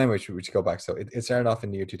 But anyway, we should go back. So it started off in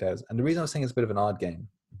the year 2000. And the reason I was saying it's a bit of an odd game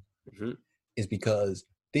is because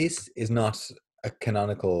this is not a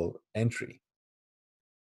canonical entry.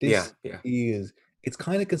 This is, it's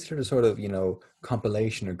kind of considered a sort of, you know,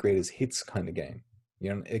 compilation or greatest hits kind of game.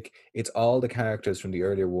 You know, it's all the characters from the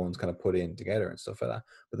earlier ones kind of put in together and stuff like that.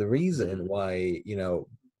 But the reason why, you know,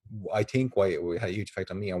 I think why it had a huge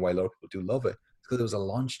effect on me and why a lot of people do love it is because it was a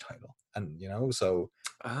launch title. And, you know, so...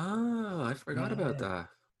 Oh, I forgot about that.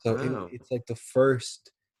 So it's like the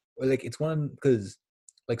first... Like, it's one... Because,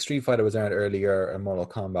 like, Street Fighter was around earlier and Mortal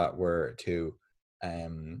Kombat were too.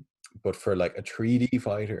 But for, like, a 3D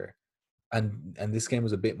fighter... And this game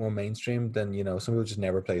was a bit more mainstream than, you know, some people just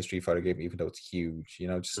never play a Street Fighter game, even though it's huge, you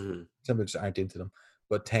know, just some people just aren't into them.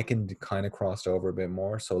 But Tekken kind of crossed over a bit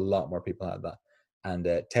more, so a lot more people had that. And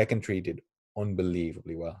Tekken 3 did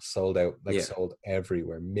unbelievably well, sold out, sold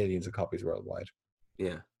everywhere, millions of copies worldwide.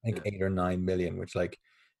 Yeah. I think 8 or 9 million, which, like,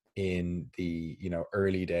 in the, you know,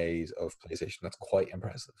 early days of PlayStation, that's quite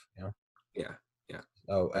impressive, you know? Yeah.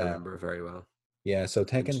 Oh, I remember very well. Yeah, so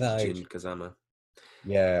Tekken Tag. Jin Kazama.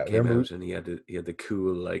 Yeah, came out and he had the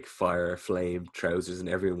cool, like, fire flame trousers and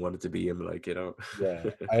everyone wanted to be him, like, you know. Yeah,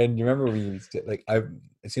 and you remember we used to, like,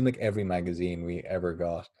 it seemed like every magazine we ever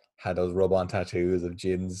got had those rub-on tattoos of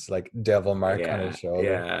Jin's, like, devil mark on his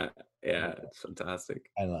shoulder. Yeah, it's fantastic.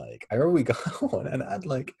 And, like, I remember we got one and it had,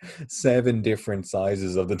 like, 7 different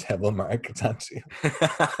sizes of the devil mark tattoo.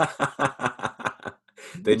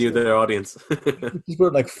 They knew their audience. You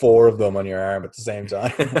put, like, 4 of them on your arm at the same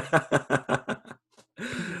time.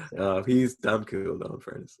 He's damn cool though, in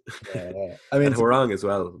fairness. Yeah. I mean, and Hwoarang as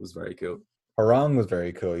well was very cool. Hwoarang was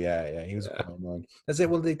very cool. Yeah, he was quite annoying. I say,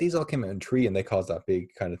 well, these all came out in 3 and they caused that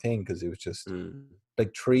big kind of thing because it was just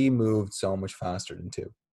like 3 moved so much faster than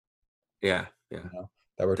 2. Yeah. You know,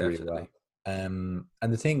 that worked really well. And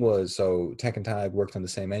the thing was, so Tekken Tag worked on the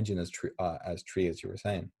same engine as 3, as you were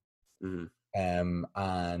saying.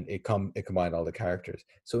 And it combined all the characters.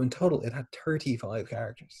 So in total, it had 35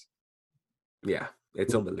 characters. Yeah,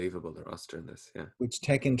 it's unbelievable, the roster in this. Yeah, which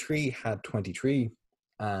Tekken 3 had 23,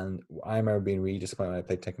 and I remember being really disappointed when I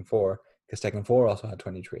played Tekken 4 because Tekken 4 also had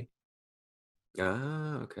 23.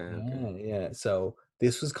 Okay. Yeah. So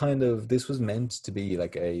this was meant to be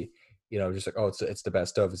like a, you know, just like, oh, it's the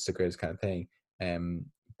best stuff, it's the greatest kind of thing.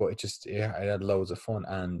 But it had loads of fun,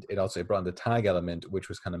 and it brought in the tag element, which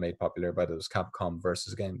was kind of made popular by those Capcom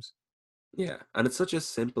versus games. Yeah, and it's such a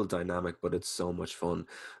simple dynamic, but it's so much fun.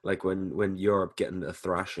 Like when you're getting a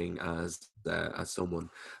thrashing as someone,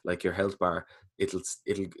 like your health bar, it'll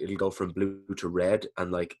go from blue to red,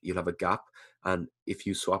 and like you'll have a gap, and if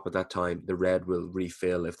you swap at that time, the red will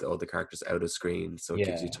refill if the other character's out of screen, so it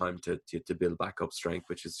gives you time to build back up strength,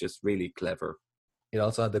 which is just really clever. It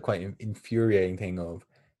also had the quite infuriating thing of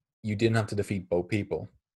you didn't have to defeat both people.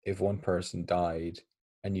 If one person died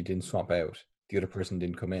and you didn't swap out, the other person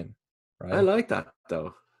didn't come in. Right? I like that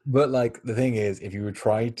though. But like the thing is, if you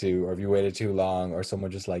tried to, or if you waited too long, or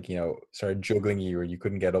someone just like, you know, started juggling you, or you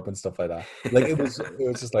couldn't get up and stuff like that, like it was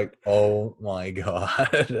just like, oh my god,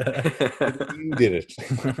 you did it.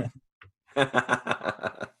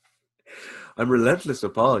 I'm relentless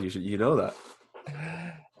with Paul. You know that.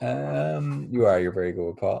 You're very good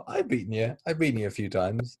with Paul. I've beaten you a few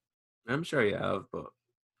times. I'm sure you have, but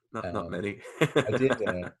not many.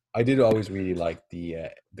 I did always really like the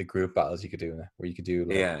group battles you could do, where you could do,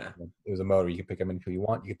 like, it was a mode where you could pick how many people you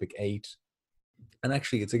want. You could pick 8, and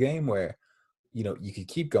actually it's a game where, you know, you could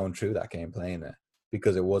keep going through that game playing it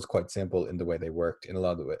because it was quite simple in the way they worked, in a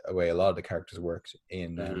lot of the way a lot of the characters worked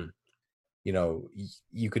in you know,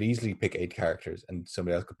 you could easily pick 8 characters and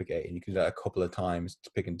somebody else could pick 8, and you could do that a couple of times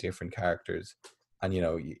to picking different characters. And, you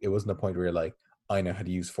know, it wasn't a point where you're like, I know how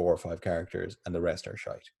to use 4 or 5 characters and the rest are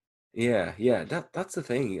shite. Yeah. That's the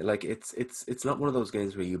thing. Like it's not one of those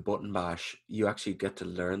games where you button bash. You actually get to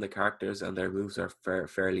learn the characters, and their moves are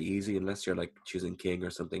fairly easy unless you're like choosing king or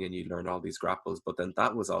something and you learn all these grapples. But then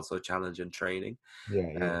that was also a challenge in training.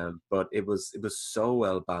 Yeah. But it was so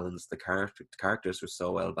well balanced. The characters were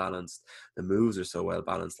so well balanced. The moves are so well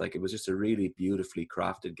balanced. Like it was just a really beautifully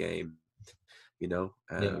crafted game. You know,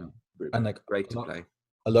 Yeah. And like great to play.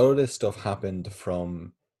 a lot of this stuff happened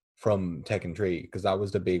from Tekken 3, because that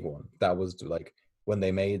was the big one. That was like when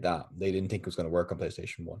they made that, they didn't think it was going to work on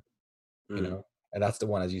PlayStation 1, you know? And that's the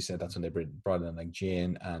one, as you said, that's when they brought in like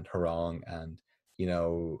Jin and Harong, and you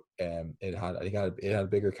know, it had a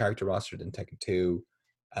bigger character roster than Tekken 2.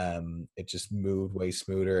 It just moved way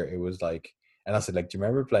smoother. It was like, and I said, like, do you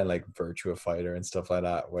remember playing like Virtua Fighter and stuff like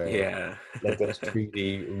that, where Yeah, like those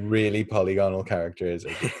 3D really polygonal characters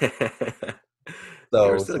are just they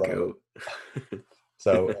were so still slow. cool.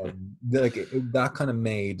 So like that kind of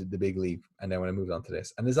made the big leap. And then when I moved on to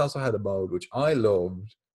this, and this also had a mode which I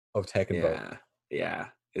loved, of Tekken Boat. Yeah,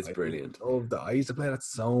 it's brilliant. I used to play that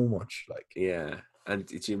so much. Like, yeah. And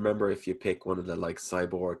do you remember, if you pick one of the like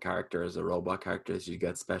cyborg characters or robot characters, you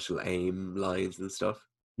get special aim lines and stuff?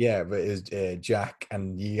 yeah, but it was Jack,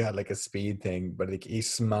 and you had like a speed thing, but like he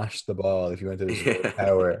smashed the ball if you went to this Yeah.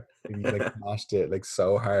 tower. He like smashed it like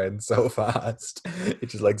so hard and so fast. It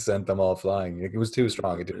just like sent them all flying. Like, it was too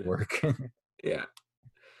strong. It didn't work. Yeah.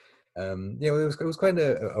 Yeah, it was kind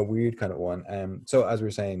of a weird kind of one. So as we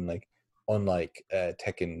were saying, like, unlike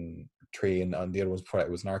Tekken 3 and on the other ones before, it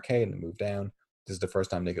was an arcade and it moved down. This is the first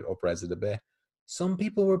time they could up-res it a bit. Some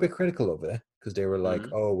people were a bit critical of it because they were like,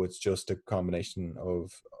 Mhm. "Oh, it's just a combination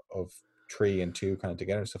of 3 and 2 kind of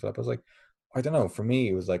together and stuff like that." But I was like, I don't know. For me,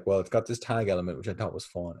 it was like, well, it's got this tag element which I thought was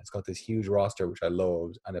fun. It's got this huge roster which I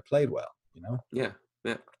loved, and it played well. You know? Yeah.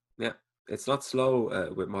 It's not slow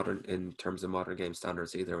in terms of modern game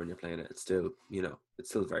standards either. When you're playing it, it's still, it's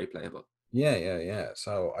still very playable. Yeah.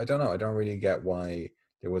 So I don't know. I don't really get why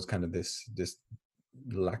there was kind of this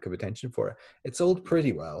lack of attention for it. It sold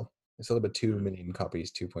pretty well. It sold about 2 million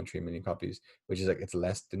copies, 2.3 million copies, which is like, it's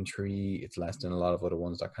less than 3. It's less than a lot of other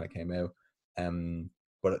ones that kind of came out.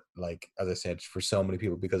 But like, as I said, for so many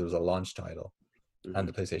people, because it was a launch title, and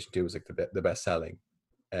the PlayStation 2 was like the best selling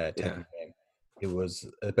Tekken game. It was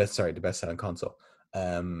the best selling console.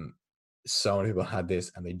 So many people had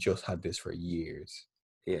this, and they just had this for years.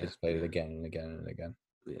 Yeah. They just played it again and again and again.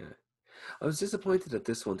 Yeah. I was disappointed that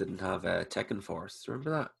this one didn't have Tekken Force. Remember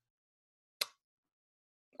that?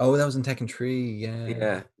 Oh, that was in Tekken 3, yeah.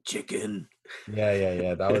 Yeah, chicken.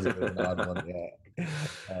 Yeah. That was a bit of an odd one, yeah.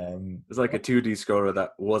 It was like a 2D scroller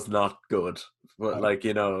that was not good, but like,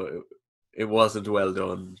 it wasn't well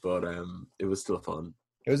done, but it was still fun.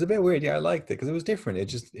 It was a bit weird, yeah. I liked it because it was different. It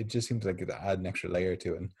just seemed like it add an extra layer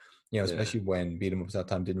to it, and especially when beat 'em ups at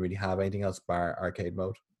that time didn't really have anything else bar arcade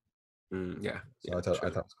mode. Yeah. So I thought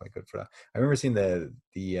it was quite good for that. I remember seeing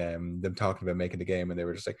them talking about making the game, and they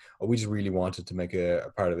were just like, "Oh, we just really wanted to make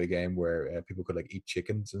a part of the game where people could like eat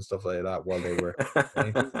chickens and stuff like that while they were."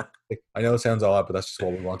 Like, I know it sounds odd, but that's just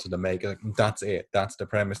what we wanted to make. Like, that's it. That's the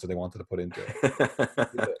premise that they wanted to put into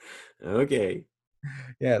it. Okay.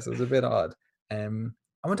 Yeah, so it was a bit odd.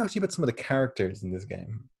 I want to talk to you about some of the characters in this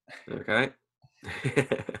game. Okay.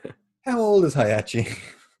 How old is Hayachi?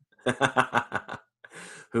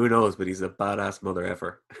 Who knows, but he's a badass mother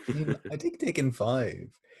effer. I think Tekken 5,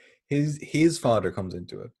 his father comes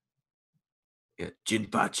into it. Yeah,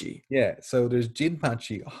 Jinpachi. Yeah, so there's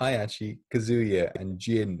Jinpachi, Hayachi, Kazuya, and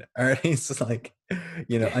Jin. He's like,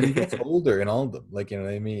 and he gets older in all of them, like, you know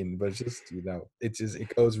what I mean? But it's just,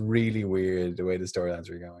 it goes really weird the way the storylines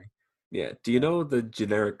are going. Yeah, do you know the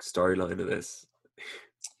generic storyline of this?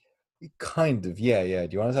 Kind of, yeah.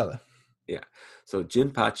 Do you want to tell it? Yeah, so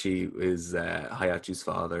Jinpachi is Hayachi's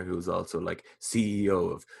father, who's also like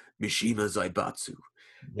CEO of Mishima Zaibatsu.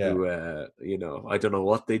 Yeah. Who, I don't know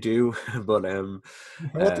what they do, but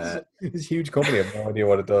what is this huge company? I have no idea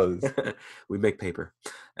what it does. We make paper.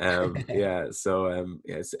 Yeah. So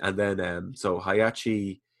yes, and then so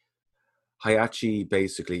Hayachi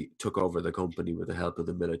basically took over the company with the help of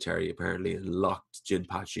the military, apparently, and locked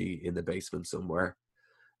Jinpachi in the basement somewhere.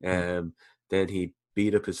 Then he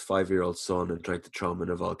beat up his 5-year-old son and tried to throw him in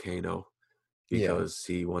a volcano because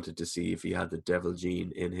he wanted to see if he had the devil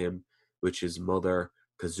gene in him, which his mother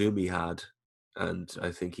Kazumi had, and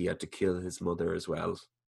I think he had to kill his mother as well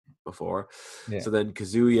before. Yeah. So then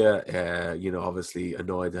Kazuya, obviously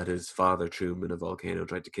annoyed that his father threw him in a volcano,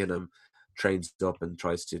 tried to kill him, trains up and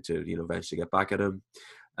tries to eventually get back at him.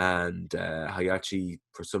 And Hayachi,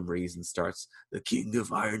 for some reason, starts the King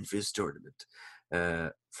of Iron Fist tournament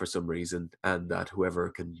for some reason, and that whoever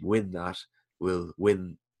can win that will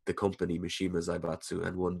win the company Mishima Zaibatsu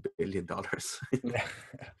and $1 billion.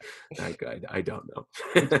 Like, I don't know.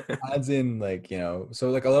 Adds in, like, so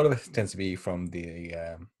like a lot of it tends to be from the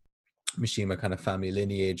Mishima kind of family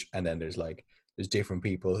lineage, and then there's different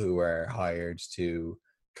people who are hired to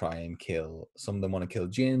try and kill. Some of them want to kill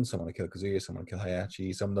Jin, some want to kill Kazuya, some want to kill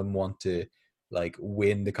Hayachi. Some of them want to like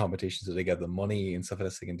win the competition so they get the money and stuff like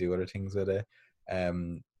that, so they can do other things with it.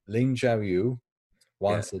 Ling Xiaoyu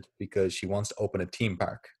wants it because she wants to open a theme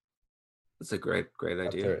park. That's a great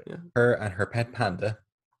idea. Her and her pet panda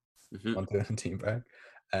want to open a theme park.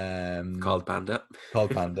 Called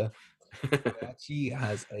Panda. She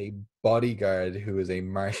has a bodyguard who is a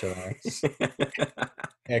martial arts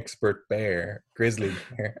expert bear, grizzly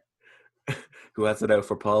bear, who has it out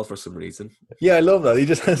for Paul for some reason. Yeah, I love that. He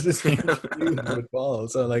just has this huge feud with Paul.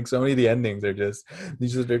 So like, so many of the endings are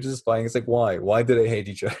they're just fighting. It's like, why do they hate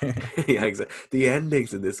each other? Yeah, exactly. The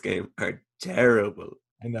endings in this game are terrible.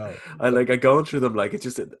 I know. I going through them, like, it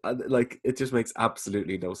just makes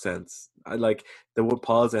absolutely no sense. I like the one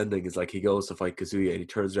Paul's ending is like he goes to fight Kazuya and he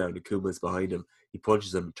turns around and Kuma's behind him. He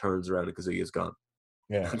punches him, turns around, and Kazuya's gone.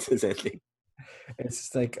 Yeah, that's his ending. It's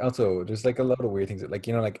just like, also there's like a lot of weird things, like,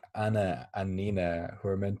 like Anna and Nina, who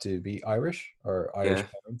are meant to be Irish or Irish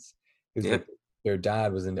parents. Like, their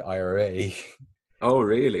dad was in the IRA. Oh,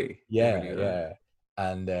 really? Yeah.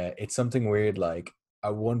 And it's something weird, like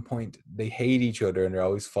at one point they hate each other and they're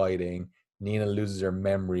always fighting. Nina loses her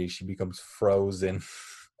memory, she becomes frozen.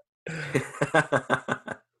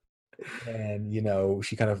 And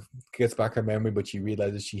she kind of gets back her memory, but she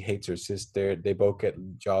realizes she hates her sister. They both get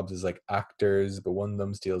jobs as like actors, but one of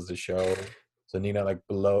them steals the show. So Nina like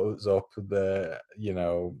blows up the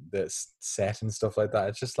set and stuff like that.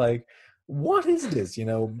 It's just like, what is this?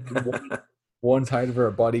 One's hired for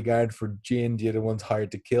a bodyguard for Jin, the other one's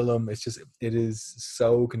hired to kill him. It is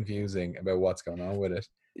so confusing about what's going on with it.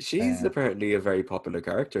 She's apparently a very popular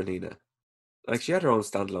character, Nina. Like, she had her own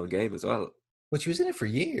standalone game as well. But she was in it for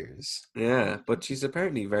years. Yeah, but she's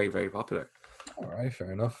apparently very, very popular. All right,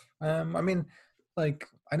 fair enough. I mean, like,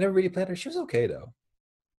 I never really played her. She was okay, though.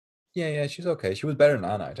 Yeah, she was okay. She was better than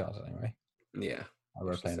Anna, I thought, anyway. Yeah. I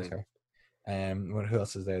remember playing as her. Who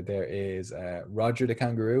else is there? There is Roger the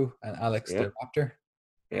kangaroo and Alex the raptor.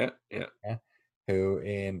 Yeah. Who,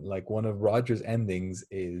 in like one of Roger's endings,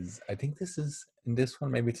 is, I think this is in this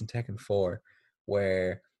one, maybe it's in Tekken 4,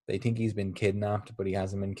 where they think he's been kidnapped, but he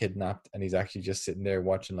hasn't been kidnapped, and he's actually just sitting there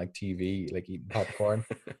watching like TV, like eating popcorn.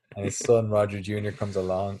 And his son Roger Jr. comes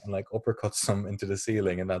along and like uppercuts him into the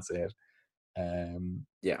ceiling, and that's it.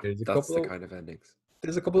 That's the kind of endings.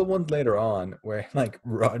 There's a couple of ones later on where like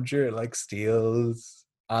Roger like steals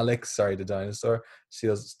Alex, sorry, the dinosaur,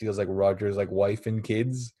 steals like Roger's like wife and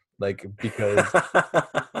kids, like, because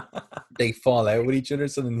they fall out with each other.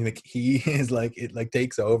 So then like he is like, it like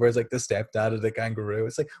takes over as like the stepdad of the kangaroo.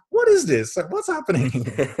 It's like, what is this? Like, what's happening?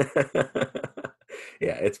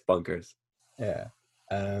 Yeah, it's bonkers. Yeah.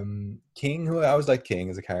 King, who I always like King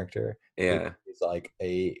as a character. Yeah. He's like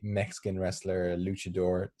a Mexican wrestler, a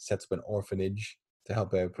luchador, sets up an orphanage to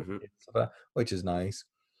help out, which is nice.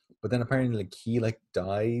 But then apparently like he like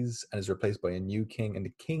dies and is replaced by a new king, and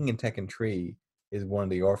the king in Tekken 3 is one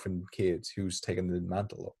of the orphan kids who's taken the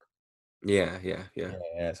mantle up. Yeah.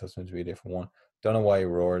 So it's meant to be a different one. Don't know why he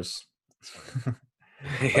roars.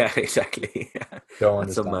 Yeah, exactly. Don't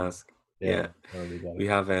That's understand. a mask. Yeah. We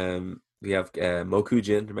have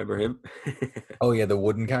Mokujin, remember him? Oh yeah, the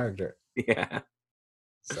wooden character. Yeah.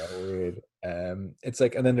 So weird. It's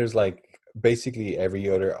like, and then there's like basically every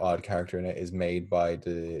other odd character in it is made by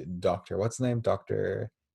the doctor. What's his name? Dr.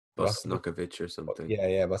 Bosnakovich or something.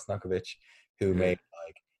 Yeah, Bosnakovich, who made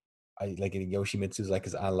like Yoshimitsu's like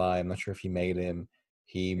his ally. I'm not sure if he made him.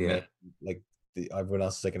 He made like everyone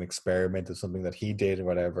else is like an experiment of something that he did or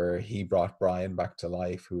whatever. He brought Brian back to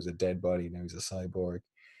life, who was a dead body. Now he's a cyborg.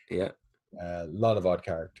 Yeah. A lot of odd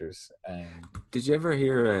characters. Did you ever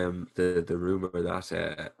hear the rumor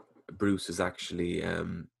that Bruce is actually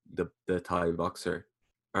the Thai boxer?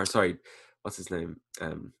 Or sorry, what's his name?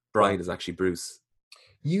 Brian is actually Bruce.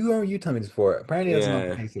 You told me this before. Apparently that's not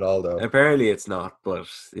the case at all, though. Apparently it's not, but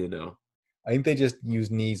I think they just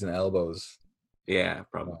use knees and elbows. Yeah,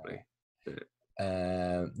 probably.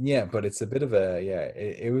 But it's a bit of a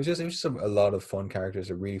it was just a lot of fun characters.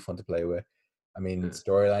 Are really fun to play with. I mean,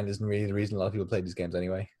 storyline isn't really the reason a lot of people play these games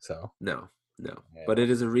anyway. So no, No, but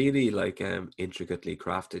it is a really like intricately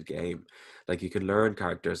crafted game. Like you can learn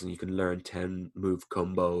characters and you can learn 10 move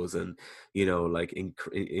combos and like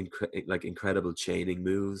like incredible chaining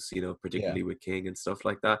moves. Yeah, Particularly with King and stuff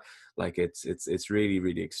like that. Like it's really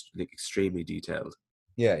really like extremely detailed.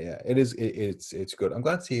 yeah, yeah. It is. It's good. I'm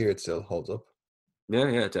glad to hear it still holds up. Yeah,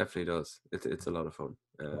 yeah, it definitely does. It's a lot of fun.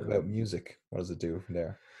 What about music? What does it do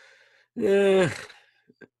there? Yeah,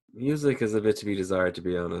 music is a bit to be desired, to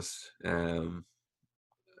be honest.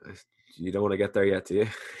 You don't want to get there yet, do you?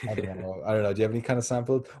 I don't know. I don't know. Do you have any kind of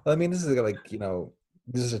sample? Well, I mean, this is like,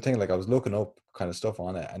 this is a thing. Like I was looking up kind of stuff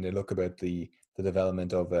on it, and they look about the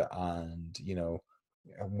development of it, and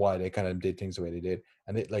why they kind of did things the way they did,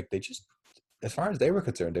 and they just, as far as they were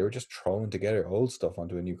concerned, they were just throwing together old stuff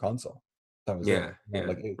onto a new console. That was it. Yeah, yeah,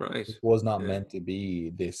 Like right. it was not Yeah, meant to be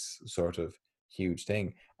this sort of huge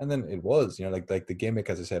thing, and then it was. Like the gimmick,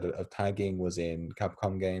 as I said, of tagging was in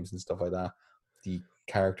Capcom games and stuff like that. The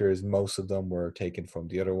characters, most of them were taken from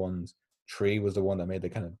the other ones. Tree was the one that made the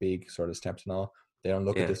kind of big sort of steps and all. They don't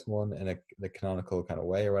look at yeah, this one in the canonical kind of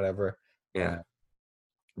way or whatever. yeah,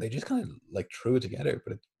 They just kind of like threw it together,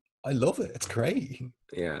 but I love it. It's great.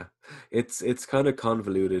 yeah. It's kind of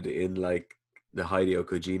convoluted in like the Hideo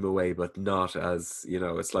Kojima way, but not as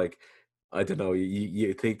It's like I don't know.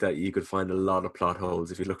 You think that you could find a lot of plot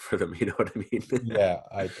holes if you look for them. You know what I mean? Yeah,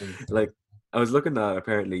 I think so. Like I was looking at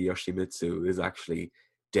apparently Yoshimitsu is actually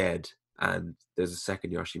dead, and there's a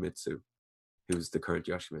second Yoshimitsu who's the current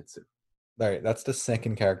Yoshimitsu. Right, that's the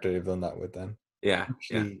second character they've done that with then. Yeah,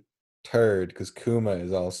 yeah, Actually, third, because Kuma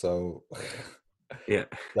is also yeah.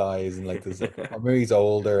 dies and like there's or maybe he's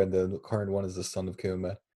older and the current one is the son of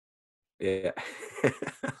Kuma. Yeah. I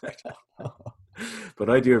don't know. But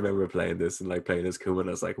I do remember playing this and like playing as Kuma, and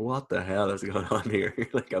I was like, what the hell is going on here?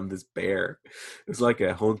 Like I'm this bear. It's like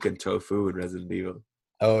a hunking tofu in Resident Evil.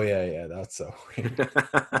 Oh yeah, yeah, that's so weird. And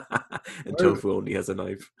I remember, tofu only has a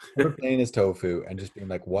knife. I remember playing as Tofu and just being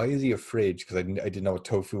like, why is he a fridge? Because I didn't know what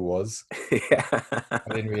tofu was. Yeah. I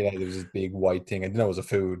didn't realize it was this big white thing. I didn't know it was a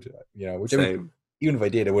food, which I mean, Same. even if I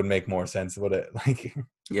did, it wouldn't make more sense, would it? Like,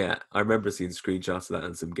 Yeah. I remember seeing screenshots of that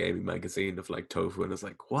in some gaming magazine of like tofu, and I was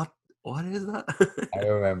like, what? What is that? I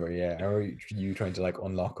remember, yeah, I remember you trying to like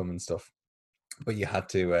unlock them and stuff, but you had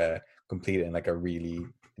to complete it in like a really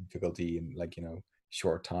difficulty and like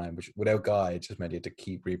short time, which without guide just meant you had to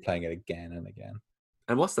keep replaying it again and again.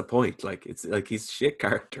 And what's the point? Like it's like he's a shit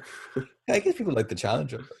character. I guess people like the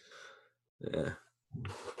challenge of Yeah.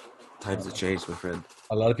 Times have it. changed, my friend.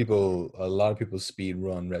 A lot of people speed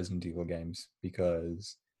run Resident Evil games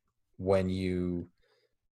because when you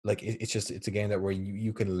like it's a game that where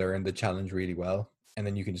you can learn the challenge really well, and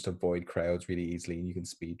then you can just avoid crowds really easily, and you can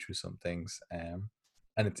speed through some things, and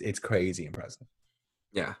it's crazy impressive.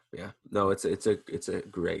 Yeah, yeah. No, it's a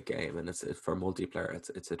great game, and it's for multiplayer.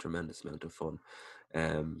 It's a tremendous amount of fun.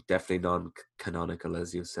 Definitely non-canonical,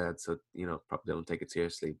 as you said. So probably don't take it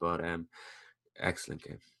seriously, but excellent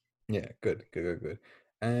game. Yeah, good.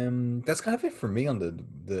 That's kind of it for me on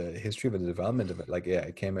the history of the development of it. Like, yeah,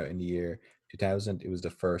 it came out in the year 2000. It was the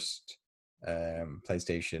first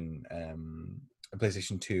PlayStation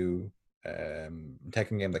 2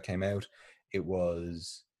 Tekken game that came out. It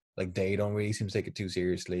was like they don't really seem to take it too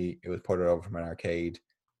seriously. It was ported over from an arcade.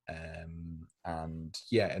 And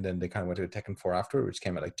yeah, and then they kind of went to a Tekken 4 after, which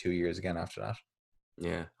came out like 2 years again after that.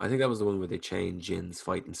 Yeah, I think that was the one where they changed Jin's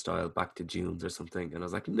fighting style back to June's or something, and I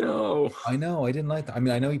was like, no. I know, I didn't like that. I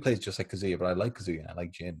mean, I know he plays just like Kazuya, but I like Kazuya. I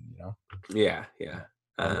like Jin, Yeah, yeah.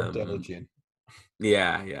 I love Devil Jin.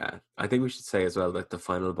 Yeah, yeah. I think we should say as well that the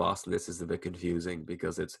final boss in this is a bit confusing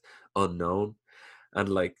because it's unknown, and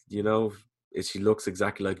like she looks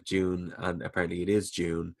exactly like June, and apparently it is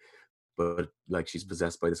June, but like she's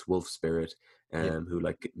possessed by this wolf spirit, Yeah. who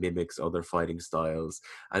like mimics other fighting styles,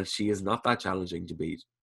 and she is not that challenging to beat.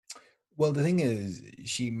 Well, the thing is,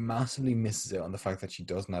 she massively misses out on the fact that she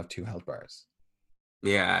doesn't have 2 health bars.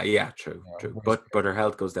 Yeah, yeah, true, true. But her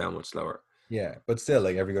health goes down much slower. Yeah, but still,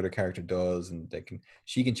 like every other character does, and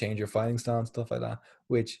she can change her fighting style and stuff like that.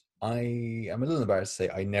 Which I am a little embarrassed to say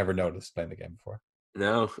I never noticed playing the game before.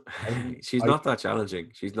 No, I, she's I not that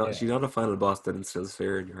challenging. She's not. yeah. She's not a final boss that instills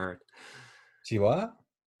fear in your heart. She what?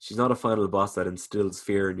 She's not a final boss that instills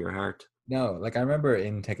fear in your heart. No, like I remember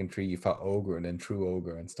in Tekken 3 you fought Ogre and then True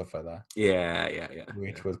Ogre and stuff like that. Yeah, yeah, yeah.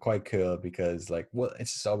 Which was quite cool because like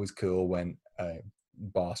it's just always cool when a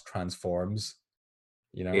boss transforms,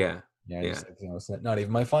 Yeah, Yeah, yeah, just like, it's not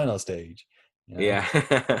even my final stage, yeah.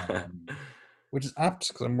 which is apt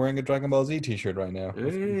because I'm wearing a Dragon Ball Z t-shirt right now.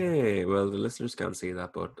 Hey, well, the listeners can't see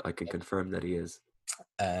that, but I can confirm that he is.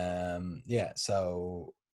 Yeah,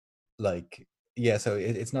 so like yeah, so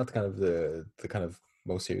it's not kind of the kind of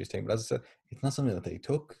most serious thing, but as I said, it's not something that they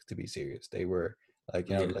took to be serious. They were like,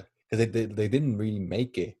 you know, Yeah, like because they didn't really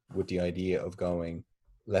make it with the idea of going,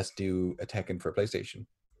 let's do a Tekken for PlayStation.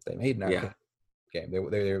 They made an yeah, arcade game. They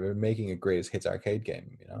were making a greatest hits arcade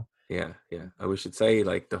game, you know. yeah, yeah. And we should say,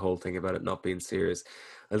 like, the whole thing about it not being serious.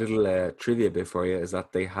 A little trivia bit for you is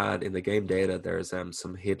that they had in the game data, there's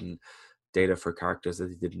some hidden data for characters that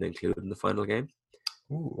they didn't include in the final game.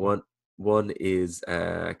 Ooh. One is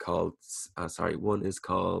called one is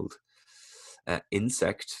called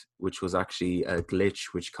Insect, which was actually a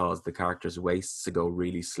glitch which caused the characters' waists to go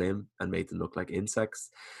really slim and made them look like insects.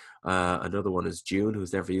 Another one is June,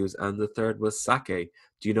 who's never used, and the third was Sake.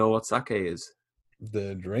 Do you know what Sake is?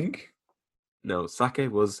 The drink? No,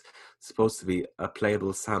 Sake was supposed to be a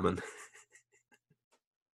playable salmon.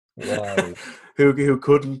 Why? who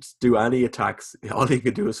couldn't do any attacks. All he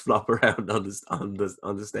could do was flop around on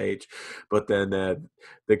the stage. But then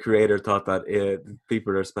the creator thought that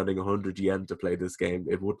people are spending 100 yen to play this game.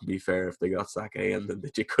 It wouldn't be fair if they got Sake and then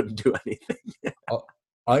that you couldn't do anything. Oh,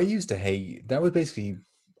 I used to hate that. Was basically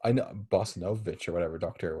I know Bosanovich or whatever,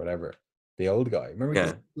 doctor or whatever, the old guy. Remember he Yeah,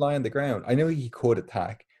 just lie on the ground. I know he could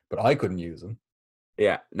attack, but I couldn't use him.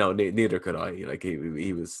 yeah. No, neither could I. Like he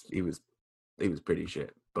was pretty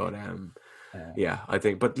shit. But Uh, yeah, I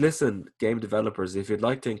think. But listen, game developers, if you'd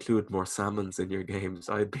like to include more salmons in your games,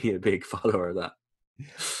 I'd be a big follower of that.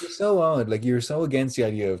 you're so odd. Like you're so against the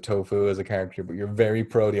idea of tofu as a character, but you're very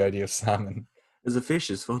pro the idea of salmon. As a fish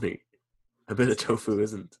is funny. A bit of tofu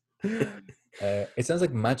isn't. It sounds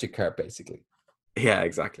like Magic Carp, basically. Yeah,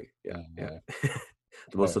 exactly. Yeah, Uh, yeah. uh,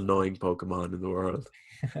 The most annoying Pokemon in the world.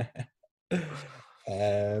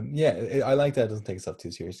 yeah, I like that it doesn't take itself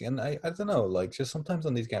too seriously, and I don't know, like just sometimes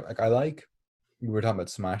on these games, like I like we were talking about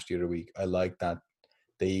Smash the other week. I like that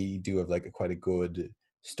they do have like quite a good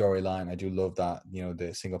storyline. I do love that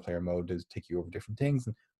the single player mode does take you over different things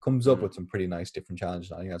and comes up Mm, with some pretty nice different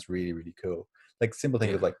challenges. I think that's really really cool. Like simple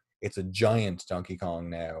things of yeah, like it's a giant Donkey Kong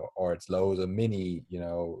now, or it's loads of mini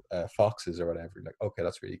foxes or whatever. Like okay,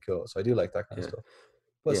 that's really cool. So I do like that kind of yeah, stuff.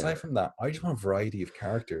 But yeah, aside from that, I just want a variety of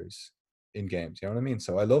characters in games. You know what I mean?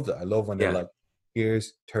 So I love that. I love when they're yeah, like,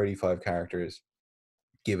 here's 35 characters,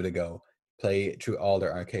 give it a go. Play through all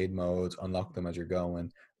their arcade modes, unlock them as you're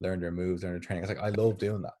going, learn their moves, learn their training. It's like I love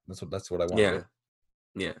doing that. That's what I want to yeah, do.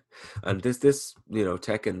 yeah. And this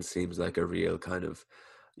Tekken seems like a real kind of,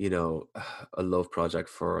 a love project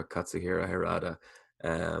for Katsuhira Hirata.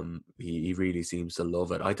 He really seems to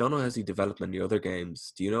love it. I don't know, has he developed many other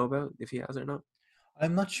games? Do you know about if he has or not?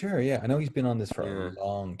 I'm not sure. Yeah, I know he's been on this for a Yeah.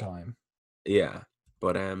 long time. Yeah,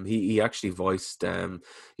 but he actually voiced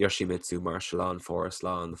Yoshimitsu Martial Law and Forest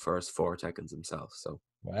Law in the first four Tekkens himself. So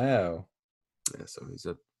Wow. yeah, so he's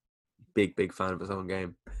a big fan of his own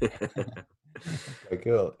game. Very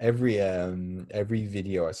cool. Every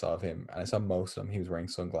video I saw of him, and I saw most of them, he was wearing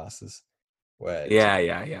sunglasses. Where Yeah,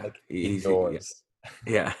 yeah, yeah. like Yeah, indoors.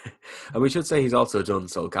 yeah. And we should say he's also done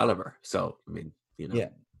Soul Calibur. So I mean, Yeah.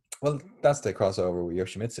 Well, that's the crossover with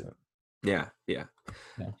Yoshimitsu. yeah, yeah.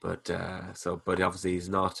 Yeah. But but obviously he's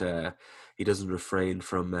not. He doesn't refrain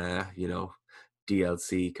from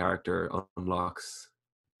DLC character unlocks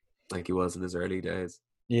like he was in his early days.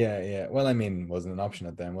 Yeah, yeah. Well, I mean, wasn't an option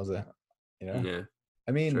at then, was it? You know? Yeah,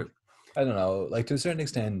 I mean, true. I don't know. Like to a certain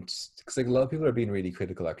extent, because like a lot of people are being really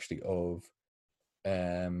critical actually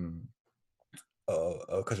um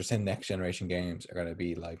because they're saying next generation games are going to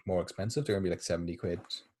be like more expensive. They're going to be like 70 quid,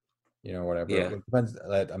 whatever. Yeah, Well, it depends.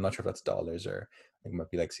 I'm not sure if that's dollars or it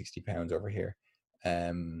might be like £60 over here.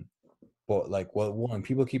 Um, but like,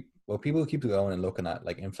 people keep going and looking at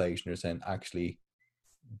like inflation. They're saying actually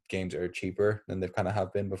games are cheaper than they've kind of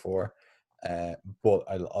have been before. But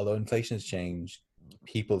although inflation has changed,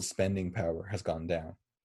 people's spending power has gone down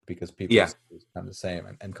because yeah, people's is kind of the same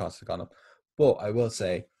and costs have gone up. But I will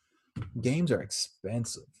say, games are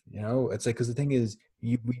expensive. It's like because the thing is,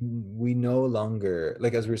 we no longer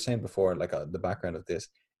like as we were saying before, like the background of this,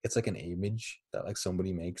 it's like an image that like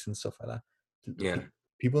somebody makes and stuff like that. yeah,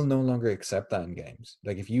 People no longer accept that in games.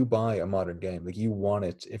 Like if you buy a modern game, like you want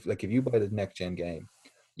it. If you buy the next gen game,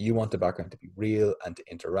 you want the background to be real and to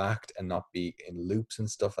interact and not be in loops and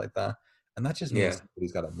stuff like that. And that just means yeah.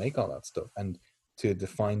 somebody's got to make all that stuff and to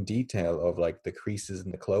define detail of like the creases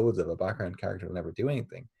in the clothes of a background character will never do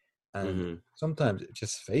anything. And Hmm. sometimes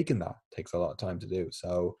just faking that takes a lot of time to do.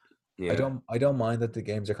 So I Yeah, don't mind that the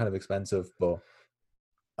games are kind of expensive, but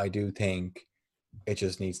I do think it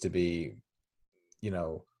just needs to be,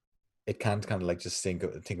 it can't kind of like just think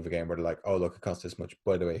of a game where they're like, oh look, it costs this much.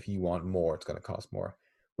 By the way, if you want more, it's going to cost more,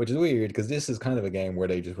 which is weird because this is kind of a game where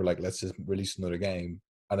they just were like, let's just release another game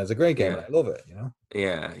and it's a great game, and Yeah. I love it. You know.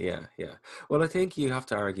 Yeah. Well, I think you have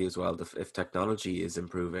to argue as well that if technology is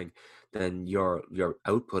improving, then your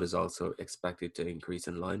output is also expected to increase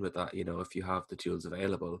in line with that. If you have the tools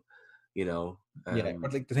available, you know. Yeah,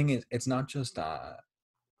 but like the thing is, it's not just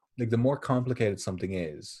like the more complicated something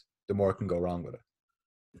is, the more it can go wrong with it.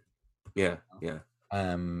 Yeah, yeah,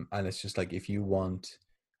 And it's just like if you want,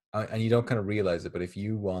 and you don't kind of realize it, but if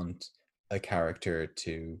you want a character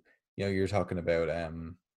to, you're talking about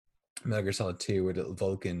Metal Gear Solid 2, where the little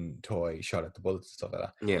Vulcan toy shot at the bullets and stuff like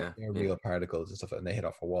that, yeah, real particles and stuff, and they hit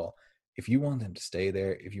off a wall. If you want them to stay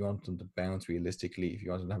there, if you want them to bounce realistically, if you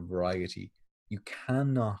want them to have variety, you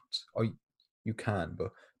cannot, or you can,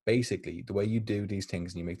 but basically the way you do these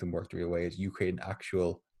things and you make them work the real way is you create an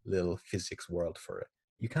actual little physics world for it.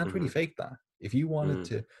 You can't really hmm fake that. If you want it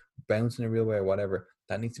to bounce in a real way or whatever,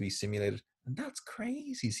 that needs to be simulated, and that's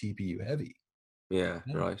crazy CPU heavy. yeah.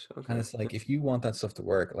 Yeah. Right. And Okay. it's like if you want that stuff to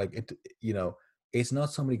work, like it's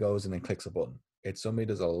not somebody goes in and clicks a button. It's somebody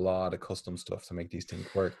does a lot of custom stuff to make these things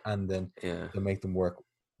work, and then Yeah. to make them work.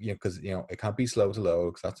 Because it can't be slow to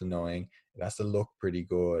load because that's annoying. It has to look pretty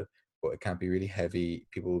good, but it can't be really heavy.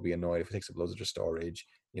 People will be annoyed if it takes up loads of their storage.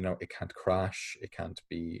 It can't crash. It can't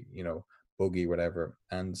be buggy, whatever.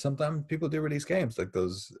 And sometimes people do release games like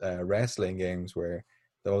those wrestling games where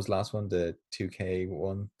those last one, the 2K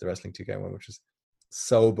one, the wrestling 2K one, which is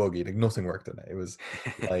so buggy, like nothing worked in it. It was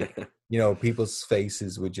like people's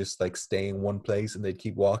faces would just like stay in one place and they'd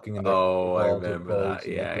keep walking and their Oh, I eyeballs would remember bulge that.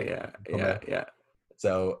 and Yeah, like yeah, come yeah, out. yeah.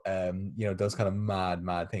 So those kind of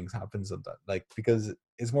mad things happen sometimes, like because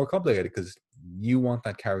it's more complicated because you want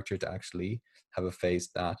that character to actually have a face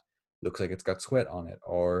that looks like it's got sweat on it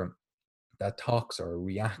or that talks or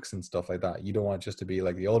reacts and stuff like that. You don't want it just to be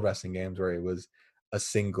like the old wrestling games where it was a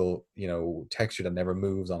single texture that never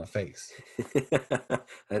moves on a face.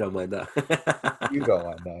 I don't mind that. You don't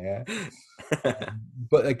want that, yeah.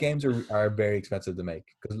 But games are very expensive to make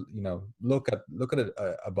because look at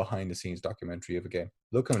a behind the scenes documentary of a game.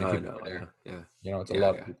 Look how many I people know. are there. Yeah. It's a Yeah, lot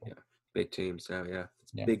of yeah, people. yeah. Big teams now, yeah.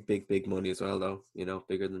 It's Yeah, big money as well, though.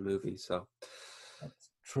 Bigger than movies. So, that's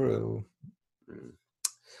true. mm.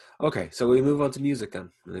 Okay, so we move on to music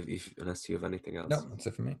then, unless you have anything No, else. that's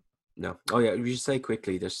it for me. No. Oh yeah, we should say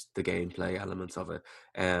quickly just the gameplay elements of it.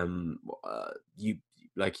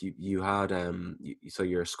 You had so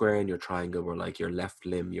your square and your triangle were like your left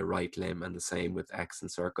limb, your right limb, and the same with X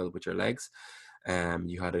and circle with your legs.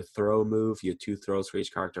 You had a throw move. You had 2 throws for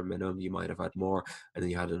each character minimum. You might have had more, and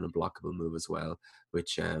then you had an unblockable move as well,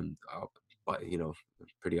 which but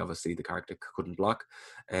pretty obviously the character couldn't block.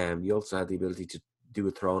 You also had the ability to do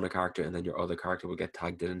a throw on a character, and then your other character will get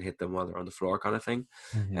tagged in and hit them while they're on the floor, kind of thing.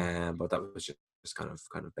 But that was just kind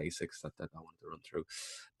of basics that I wanted to run through.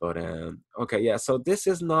 But okay, yeah. So this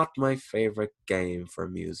is not my favorite game for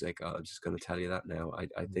music. I'm just going to tell you that now.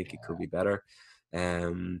 I think it could be better.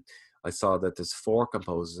 I saw that there's 4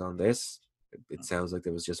 composers on this. It sounds like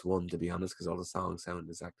there was just one, to be honest, because all the songs sound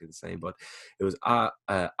exactly the same. But it was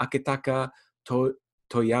Akitaka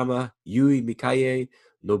Toyama, Yui Mikaye,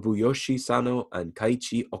 Nobuyoshi Sano, and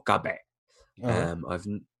Kaiichi Okabe.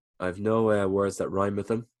 I've no words that rhyme with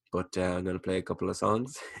them, but I'm going to play a couple of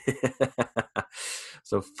songs.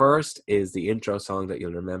 So first is the intro song that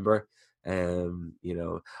you'll remember. I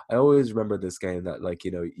always remember this game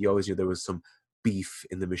that you always knew there was some beef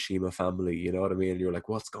in the Mishima family, you know what I mean? And you're like,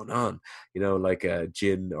 what's going on? Like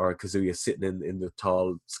Jin or Kazuya sitting in the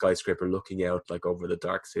tall skyscraper looking out like over the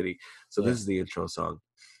dark city. So this is the intro song.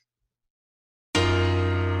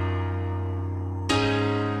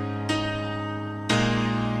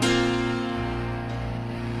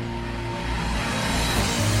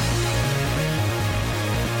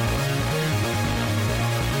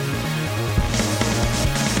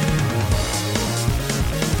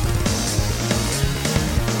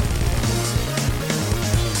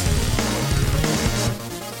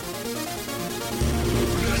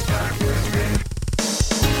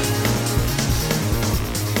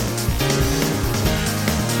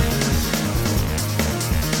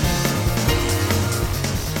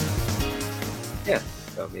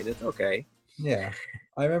 It's okay. Yeah,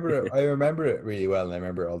 I remember it really well, and I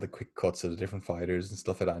remember all the quick cuts of the different fighters and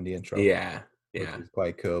stuff like that in the intro. Yeah, which is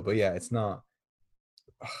quite cool. But yeah, it's not.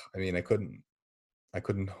 I mean, I couldn't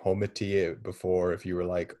hum it to you before if you were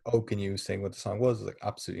like, "Oh, can you sing what the song was?" I was like,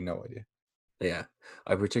 absolutely no idea. Yeah,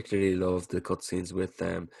 I particularly love the cutscenes with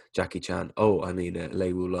Jackie Chan. Oh, I mean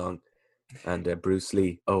Lei Wulong, and Bruce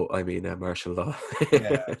Lee. Oh, I mean martial law.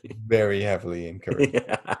 Yeah, very heavily encouraged.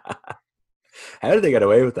 Yeah. How did they get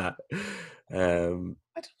away with that? I don't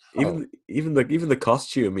know. Even the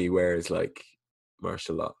costume he wears like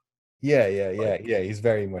martial law. Yeah. He's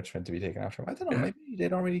very much meant to be taken after him. I don't know. Maybe they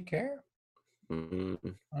don't really care. Mm-hmm.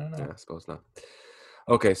 I don't know. Yeah, I suppose not.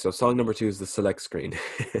 Okay, so song number 2 is the select screen.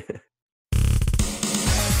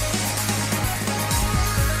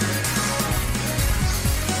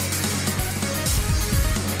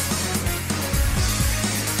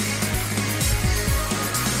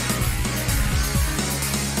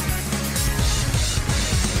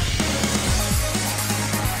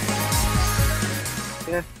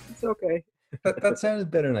 Yeah, it's okay. That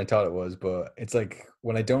sounded better than I thought it was, but it's like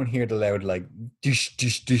when I don't hear the loud like dish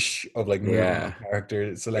dish dish of like moving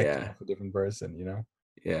character selecting a different person, you know?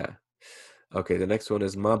 Yeah. Okay, the next one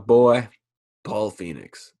is my boy Paul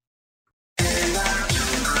Phoenix.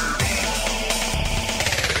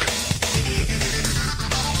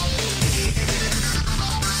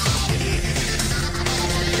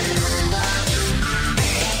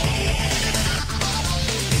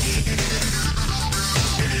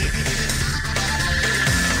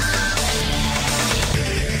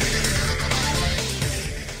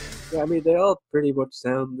 Yeah, I mean, they all pretty much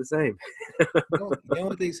sound the same. You know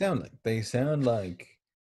what they sound like? They sound like,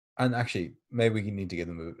 and actually, maybe we need to give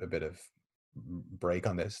them a bit of break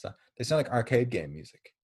on this. They sound like arcade game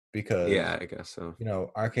music because, yeah, I guess so. You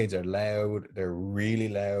know, arcades are loud. They're really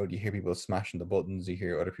loud. You hear people smashing the buttons. You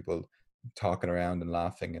hear other people talking around and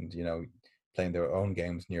laughing and, you know, playing their own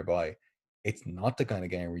games nearby. It's not the kind of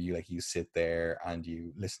game where you sit there and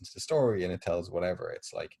you listen to the story and it tells whatever.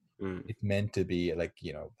 It's like, it's meant to be like,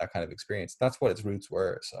 you know, that kind of experience. That's what its roots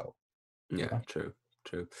were. So yeah, true.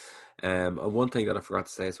 And one thing that I forgot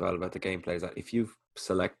to say as well about the gameplay is that if you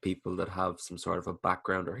select people that have some sort of a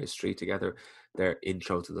background or history together, their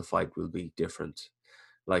intro to the fight will be different.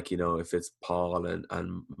 Like, you know, if it's Paul and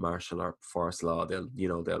Marshall or Forrest Law, they'll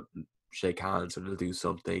shake hands or they'll do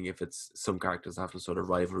something. If it's some characters have some sort of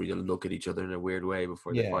rivalry, they'll look at each other in a weird way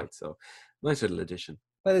before they fight. So nice little addition.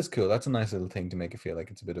 That is cool. That's a nice little thing to make it feel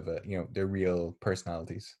like it's a bit of a, you know, they're real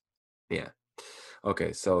personalities. Yeah.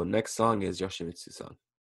 Okay, so next song is Yoshimitsu song.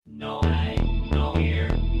 No eye, no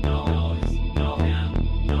ear, no nose, no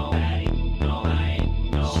hand, no eye, no eye,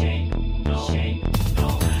 no shape, no shape,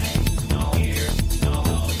 no eye, no ear, no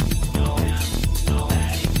nose, no hand, no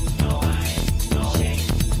eye, no eye, no shape,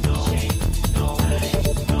 no shape, no eye,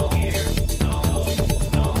 no ear, no nose,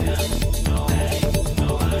 no hand, no eye,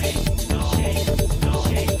 no eye, no shape, no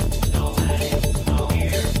shape, no eye, no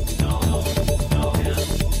ear, no nose, no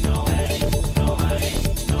hand, no eye, no eye,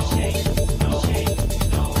 no shape, no shape.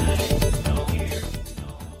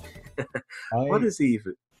 What is he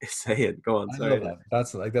even saying? Go on, sorry.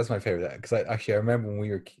 That's my favorite. Because I remember when we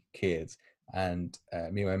were kids, and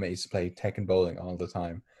me and my mate used to play Tekken bowling all the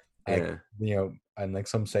time. Like, you know, and like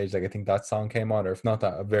some stage, like I think that song came on, or if not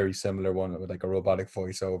that, a very similar one with like a robotic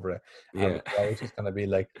voice over it. And I was just gonna be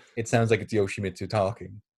like, it sounds like it's Yoshimitsu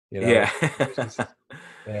talking. You know? Yeah.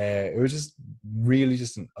 It was just really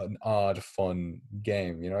just an odd, fun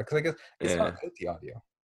game. You know, because I guess it's not about the audio.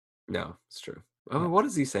 No, it's true. Oh, what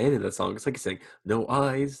is he saying in that song? It's like he's saying, no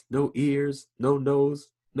eyes, no ears, no nose,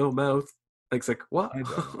 no mouth. Like, it's like, what? I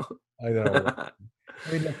don't know. I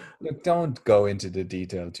mean, look, don't go into the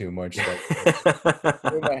detail too much. Like,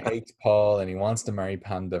 Ruma hates Paul and he wants to marry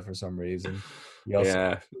Panda for some reason. He also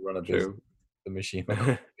wants to run a business, the Mishima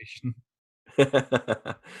Corporation.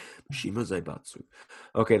 Mishima Zaibatsu.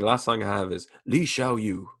 Okay, the last song I have is Li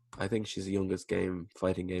Xiaoyu. I think she's the youngest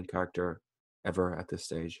fighting game character ever at this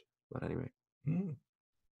stage. But anyway.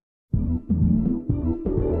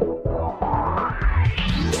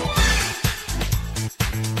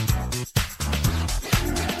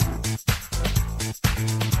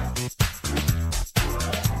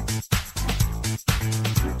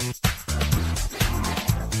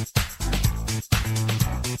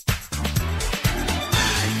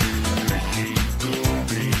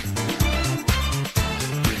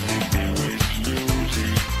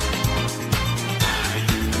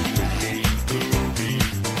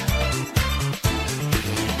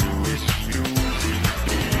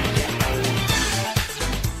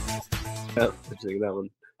 That one.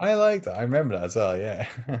 I like that. I remember that as well. Yeah.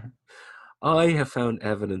 I have found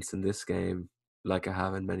evidence in this game, like I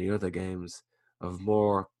have in many other games, of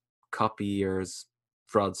more copiers,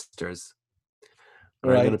 fraudsters.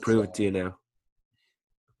 Right, I'm going to prove it to you now.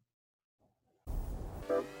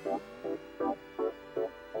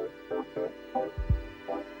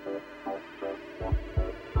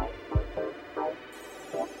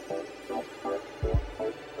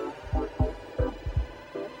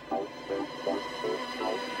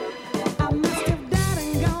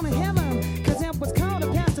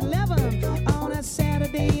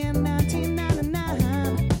 Saturday in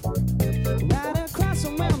 1999, right across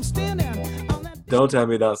from where I'm standing. Don't tell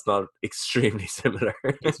me that's not extremely similar.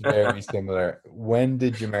 It's very similar. When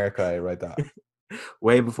did Jamiroquai write that?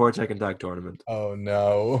 Way before Tekken Tag Tournament. Oh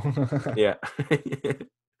no. Yeah.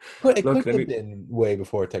 But it Look, could have been way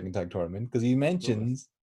before Tekken Tag Tournament because he mentions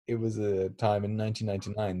it was a time in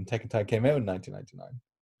 1999. Tekken Tag came out in 1999.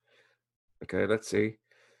 Okay, let's see.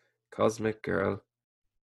 Cosmic Girl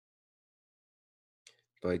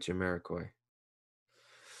by Jamiroquai.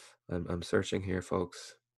 I'm searching here,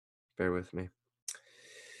 folks. Bear with me.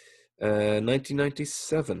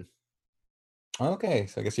 1997. Okay,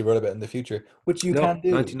 so I guess he wrote about it in the future, which you No, can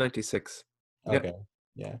do. 1996. Yep. Okay,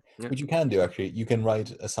 yeah. Yep. Which you can do actually. You can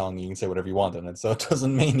write a song, you can say whatever you want in it, so it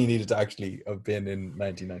doesn't mean you need it to actually have been in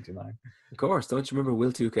 1999. Of course. Don't you remember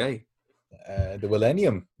Will 2K? The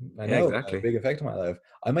Millennium. I Yeah, know, exactly. a big effect on my life.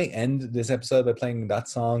 I might end this episode by playing that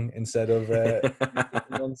song instead of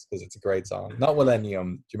because it's a great song. Not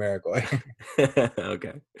Millennium, Jamiroquai.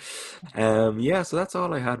 Okay. Yeah, so that's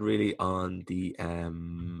all I had really on the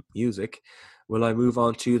music. Will I move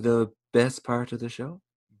on to the best part of the show?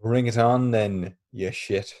 Bring it on then, you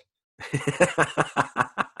shit.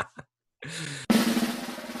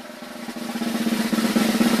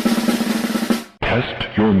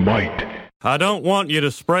 Test your might. I don't want you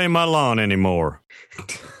to spray my lawn anymore.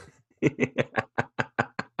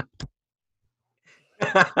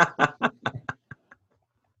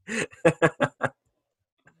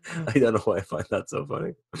 I don't know why I find that so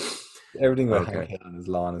funny. Everything about Okay. Hank Hill on his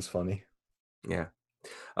lawn is funny. Yeah.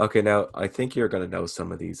 Okay, now I think you're going to know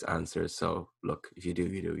some of these answers. So look, if you do,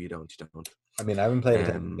 you do. You don't, you don't. I mean, I haven't played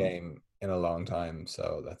a Tekken Um, game in a long time,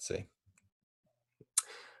 so let's see.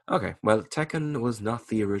 Okay, well, Tekken was not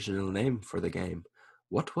the original name for the game.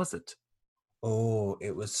 What was it? Oh,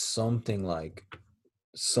 it was something like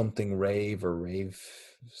something Rave or Rave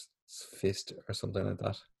Fist or something like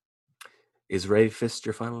that. Is Rave Fist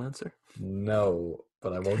your final answer? No,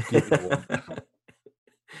 but I won't give you one.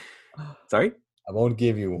 Sorry? I won't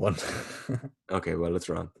give you one. Okay, well, it's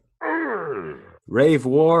wrong. Rave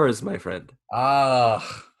Wars, my friend. Ah,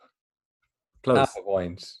 Close. half a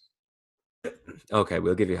point. Okay,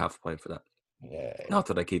 we'll give you half a point for that. Yeah, Not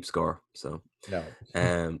that I keep score, so. no.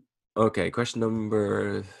 Okay, question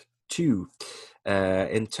number 2.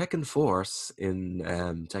 In Tekken Force, in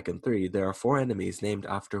Tekken 3, there are 4 enemies named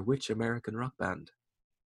after which American rock band?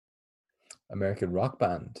 American Rock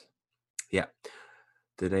Band. Yeah.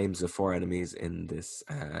 The names of 4 enemies in this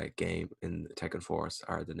game, in Tekken Force,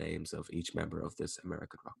 are the names of each member of this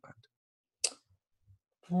American rock band.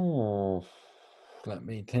 Oh, let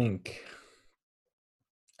me think.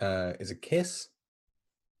 Is it Kiss?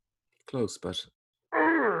 Close, but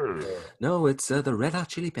no, it's the Red Hot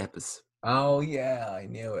Chili Peppers. Oh yeah, I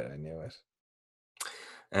knew it. I knew it.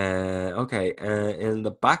 Okay, in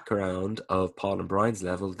the background of Paul and Brian's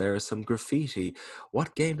level, there is some graffiti.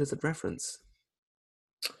 What game does it reference?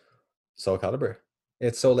 Soul Calibur.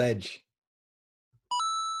 It's Soul Edge.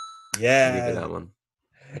 I'll give you Yeah, that one.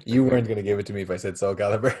 you weren't gonna give it to me if I said Soul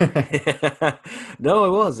Calibur. No, I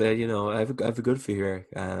was. You know, I have a good few here.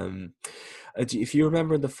 If you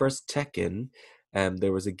remember the first Tekken,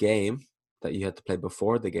 there was a game that you had to play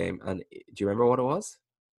before the game, and do you remember what it was?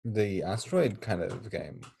 The asteroid kind of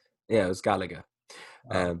game. Yeah, it was Galaga.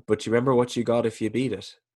 Oh. But you remember what you got if you beat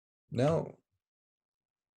it? No.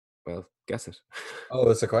 Well, guess it. Oh,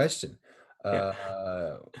 it's a question.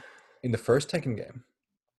 Yeah. In the first Tekken game,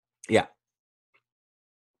 Yeah.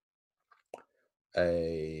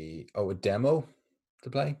 a demo to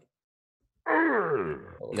play.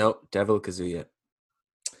 Oh, No, Devil Kazuya.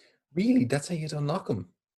 really? That's how you'd unlock them.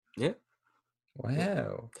 Yeah.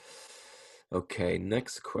 Wow. Okay,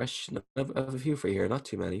 next question. I have a few for you here, not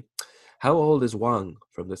too many. How old is Wang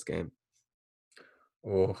from this game?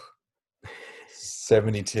 Oh,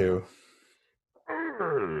 72.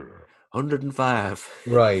 105.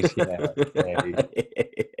 Right. Yeah.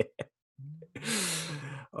 Okay.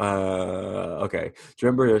 Okay. Do you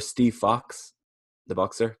remember Steve Fox, the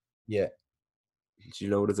boxer? Yeah. Do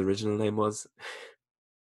you know what his original name was?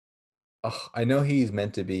 Oh, I know he's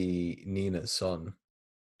meant to be Nina's son.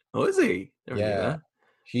 Oh, is he? Never knew Yeah. that.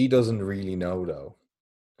 She doesn't really know though,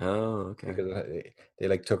 Oh, okay. because they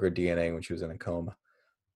like took her DNA when she was in a coma.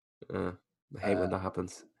 I hate when that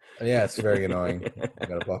happens. Yeah, it's very annoying. I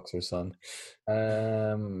got a boxer's son.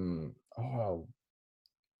 Oh,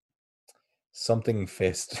 something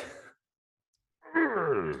fist.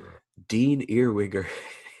 Dean Earwigger.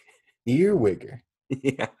 Earwigger.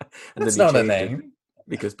 Yeah. And That's then not he a changed it name.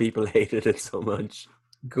 because people hated it so much.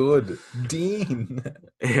 Good. Dean.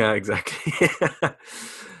 Yeah, exactly.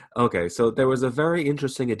 Okay, so there was a very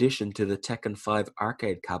interesting addition to the Tekken 5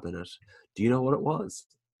 arcade cabinet. Do you know what it was?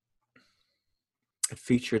 It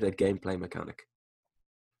featured a gameplay mechanic.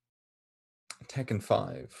 Tekken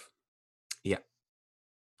 5. Yeah,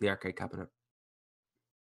 the arcade cabinet.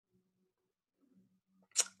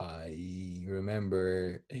 I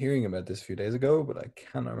remember hearing about this a few days ago, but I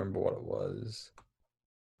cannot remember what it was.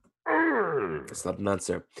 It's not an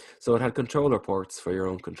answer. So it had controller ports for your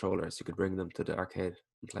own controllers. You could bring them to the arcade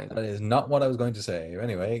and play That them. is not what I was going to say.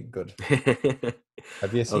 Anyway, good.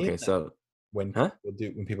 Have you seen Okay, so when huh?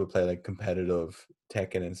 when people play like competitive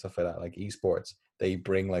Tekken and stuff like that, like esports, they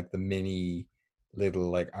bring like the mini little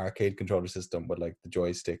like arcade controller system with like the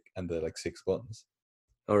joystick and the like 6 buttons.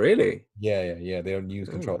 Oh, really? Yeah. They don't use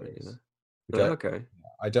Oh, controllers. Which oh, okay.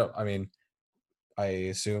 I mean, I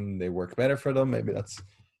assume they work better for them. Maybe that's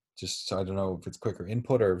just, I don't know if it's quicker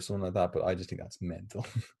input or something like that, but I just think that's mental.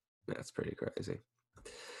 That's pretty crazy.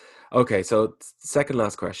 Okay, so second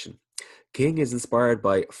last question. King is inspired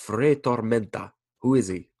by Frey Tormenta. Who is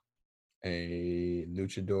he? A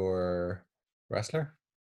luchador wrestler?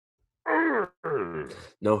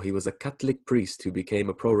 No, he was a Catholic priest who became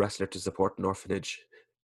a pro wrestler to support an orphanage.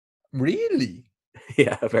 Really?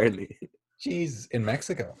 Yeah, apparently. Jeez, in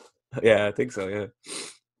Mexico. Yeah, I think so, yeah.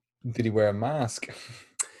 Did he wear a mask?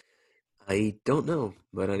 I don't know,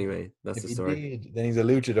 but anyway, that's If the he story. did, then he's a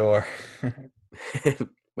luchador.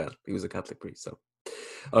 Well, he was a Catholic priest, so.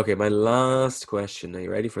 Okay, my last question. Are you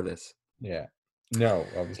ready for this? Yeah. No,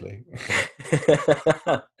 obviously.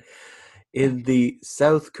 In the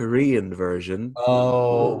South Korean version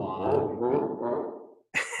Oh,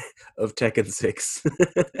 of Tekken 6,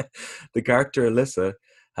 the character Alyssa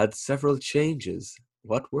had several changes.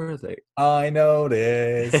 What were they? I know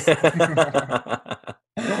this.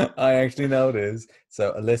 I actually know this.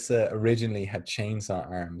 So Alyssa originally had chainsaw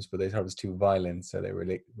arms, but they thought it was too violent, so they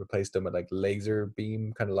replaced them with like laser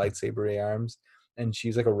beam kind of lightsaber arms. And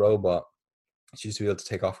she's like a robot. She used to be able to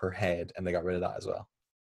take off her head, and they got rid of that as well.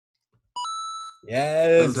 Well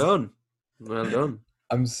Yes. done. Well done.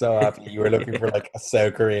 I'm so happy you were looking for like a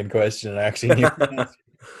South Korean question and I actually knew the answer.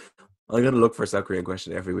 I'm going to look for a South Korean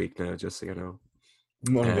question every week now, just so you know.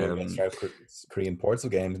 I'm only going to get South Korean ports of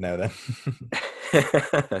games now then.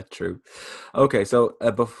 True. Okay, so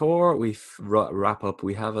before we wrap up,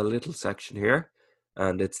 we have a little section here,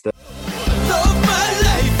 and it's the Love my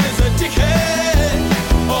life is a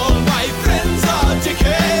dickhead. All my friends are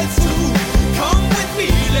dickheads too. Come with me,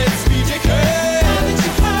 let's be dickheads.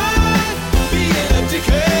 Being a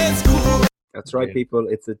dickhead's cool. That's right, Yeah. people.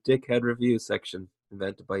 It's a dickhead review section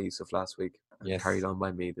invented by Yusuf last week and Yes. carried on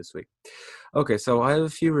by me this week. Okay, so I have a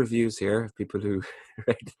few reviews here of people who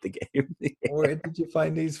rated the game. Where did you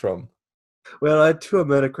find these from? Well, I had 2 on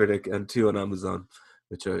Metacritic and 2 on Amazon,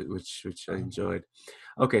 which I enjoyed.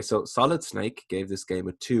 Okay, so Solid Snake gave this game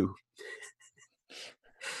a 2.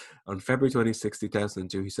 On February 26,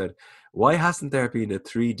 2002, he said, "Why hasn't there been a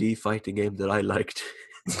 3D fighting game that I liked?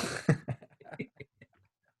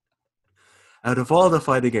 Out of all the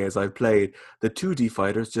fighting games I've played, the 2D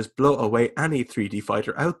fighters just blow away any 3D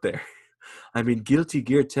fighter out there. I mean, Guilty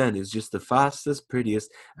Gear 10 is just the fastest,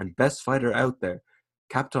 prettiest, and best fighter out there.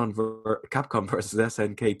 Capcom vs.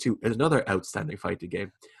 SNK 2 is another outstanding fighting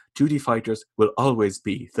game. 2D fighters will always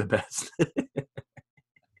be the best."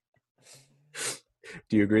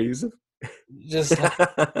 Do you agree, Yusuf? Just like,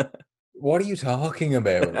 what are you talking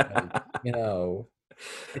about? Like, you know.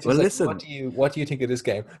 It's Well, just like, listen. what do you think of this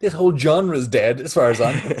game? This whole genre is dead, as far as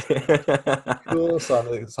I'm concerned. Cool,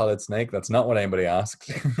 solid Snake. That's not what anybody asked.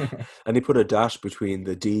 And he put a dash between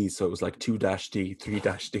the D, so it was like 2-D,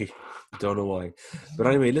 3-D. Don't know why. But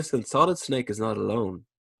anyway, listen, Solid Snake is not alone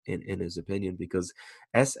in his opinion, because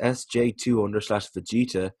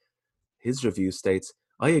SSJ2_Vegeta, his review states,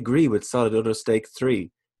 "I agree with Solid Snake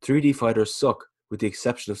 3. 3D fighters suck, with the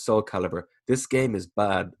exception of Soul Calibur. This game is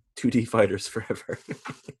bad. 2D fighters forever."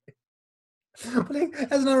 Like,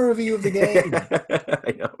 that's not a review of the game.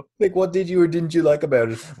 I know. Like, what did you or didn't you like about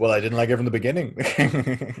it? Well, I didn't like it from the beginning.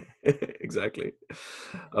 Exactly.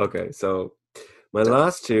 Okay, so my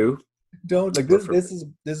last 2. Don't like But this. for-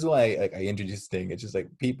 This is why like I introduced this thing. It's just like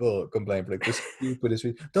people complain for like this stupid.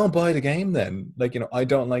 Don't buy the game then. Like, you know, I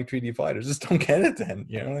don't like 3D fighters. Just don't get it then.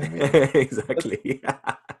 You know what I mean? Exactly.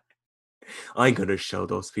 I'm going to show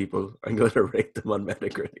those people. I'm going to rate them on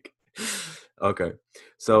Metacritic. Okay,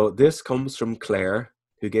 so this comes from Claire,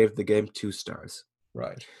 who gave the game 2 stars.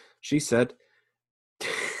 Right. She said,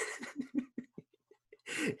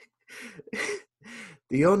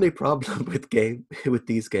 "The only problem with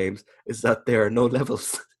these games is that there are no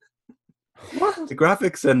levels. What? The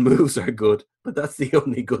graphics and moves are good, but that's the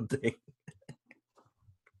only good thing."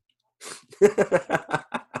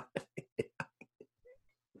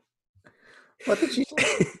 What did she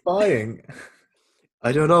say? Buying?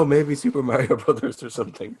 I don't know, maybe Super Mario Brothers or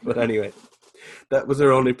something. But anyway, that was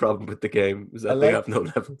our only problem with the game, is that they have no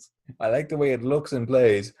levels. I like the way it looks and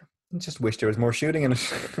plays. I just wish there was more shooting in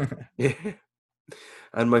it. Yeah.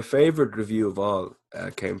 And my favorite review of all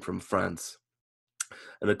came from France.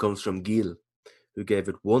 And it comes from Gil, who gave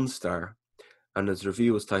it 1 star. And his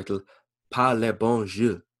review was titled Pas les bons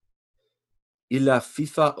jeux. Il a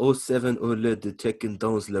FIFA 07 au lieu de Tekken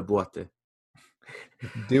dans la boîte.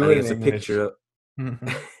 Do And it he has in a English. picture of...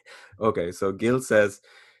 Okay, so Gil says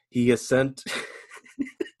he has sent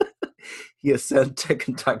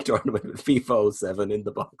Tekken Tag Tournament with FIFA 07 in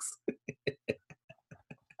the box.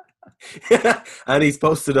 And he's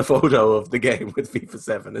posted a photo of the game with FIFA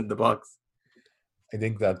 7 in the box. I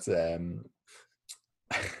think that's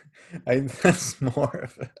I think that's more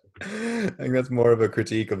of a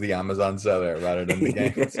critique of the Amazon seller rather than the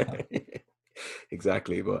game itself.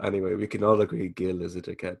 Exactly, but anyway, we can all agree Gil is a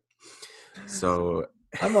dickhead. So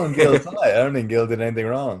I'm on Gil's side. I don't think Gil did anything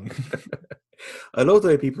wrong. I love the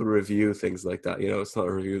way people review things like that. It's not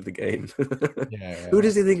a review of the game. Yeah. Who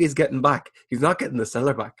does he think he's getting back? He's not getting the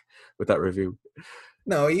seller back with that review.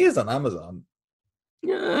 No, he is on Amazon.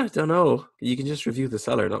 Yeah, I don't know. You can just review the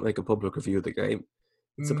seller, not make a public review of the game.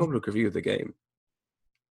 It's a public review of the game.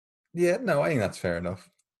 Yeah, no, I think that's fair enough.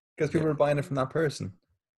 Because people are buying it from that person.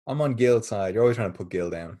 I'm on Gil's side. You're always trying to put Gil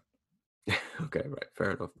down. Okay, right,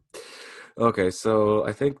 fair enough. Okay, so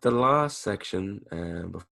I think the last section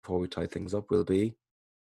before we tie things up will be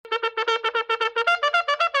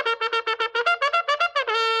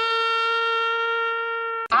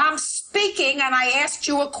I'm speaking and I asked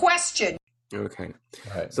you a question. okay.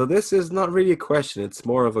 Right. So this is not really a question; it's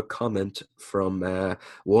more of a comment from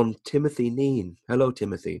one Timothy Neen. Hello,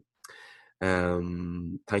 Timothy.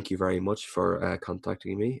 Thank you very much for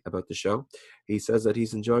contacting me about the show. He says that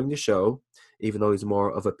he's enjoying the show, even though he's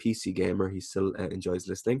more of a PC gamer. He still enjoys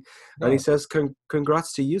listening, and he says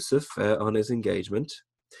congrats to Yusuf on his engagement,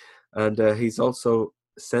 and he's also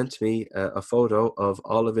sent me a photo of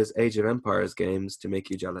all of his Age of Empires games to make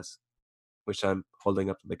you jealous, which I'm holding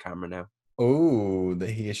up to the camera now. Oh,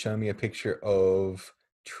 he has shown me a picture of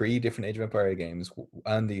 3 different Age of Empire games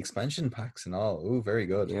and the expansion packs and all. Oh, very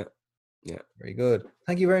good. Yeah, very good.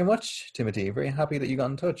 Thank you very much, Timothy. Very happy that you got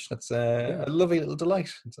in touch. That's a lovely little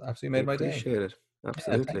delight. It's absolutely made my day. Appreciate it.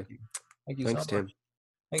 Absolutely. Yeah, thank you Thanks, so much. Tim.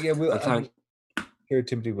 Thank you. I'm sure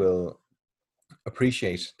Timothy will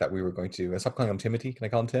appreciate that we were going to stop calling him Timothy. Can I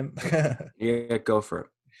call him Tim? Yeah, go for it.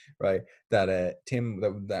 Right. That Tim,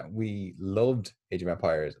 that we loved Age of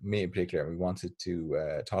Empires, me in particular, and we wanted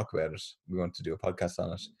to talk about it. We wanted to do a podcast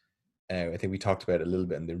on it. I think we talked about it a little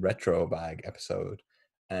bit in the retro bag episode.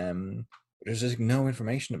 There's just no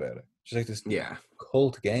information about it. Just like this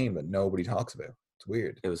cult game that nobody talks about. It's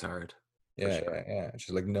weird. It was hard. Yeah. It's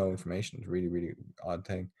just like no information. It's a really, really odd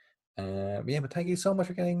thing. But thank you so much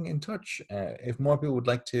for getting in touch. If more people would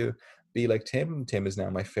like to be like Tim is now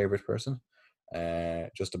my favorite person,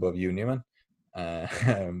 just above you, Newman.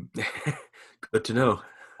 Good to know.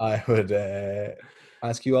 I would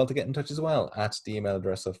ask you all to get in touch as well at the email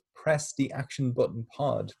address of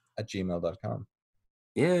presstheactionbuttonpod@gmail.com.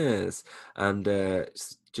 Yes, and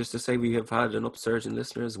just to say we have had an upsurge in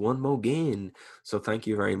listeners one more again. So thank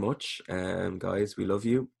you very much, guys. We love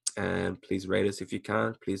you. And please rate us if you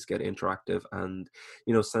can. Please get interactive and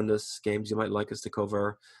send us games you might like us to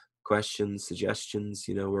cover, questions, suggestions.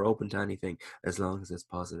 We're open to anything as long as it's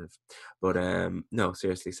positive. But no,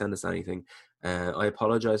 seriously, send us anything. I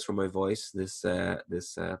apologize for my voice this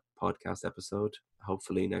podcast episode.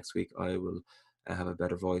 Hopefully next week I will have a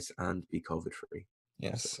better voice and be COVID free.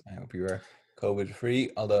 Yes, I hope you are COVID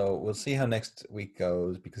free. Although we'll see how next week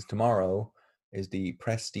goes, because tomorrow is the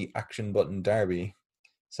Press the Action Button Derby.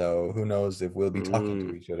 So who knows if we'll be talking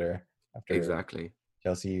to each other after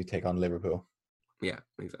Chelsea take on Liverpool. Yeah,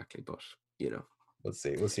 exactly. But we'll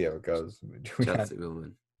see how it goes. Chelsea will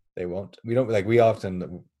win. They won't. We don't like. We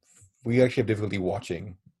actually have difficulty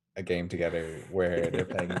watching a game together where they're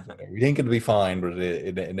playing each other. We think it'll be fine, but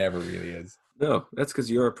it never really is. No, that's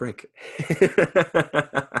because you're a prick.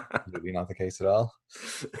 Absolutely not the case at all.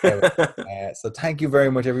 So thank you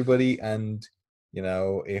very much, everybody. And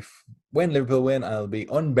when Liverpool win, I'll be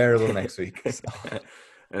unbearable next week. So.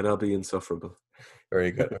 And I'll be insufferable.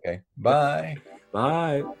 Very good. Okay. Bye.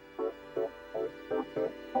 Bye.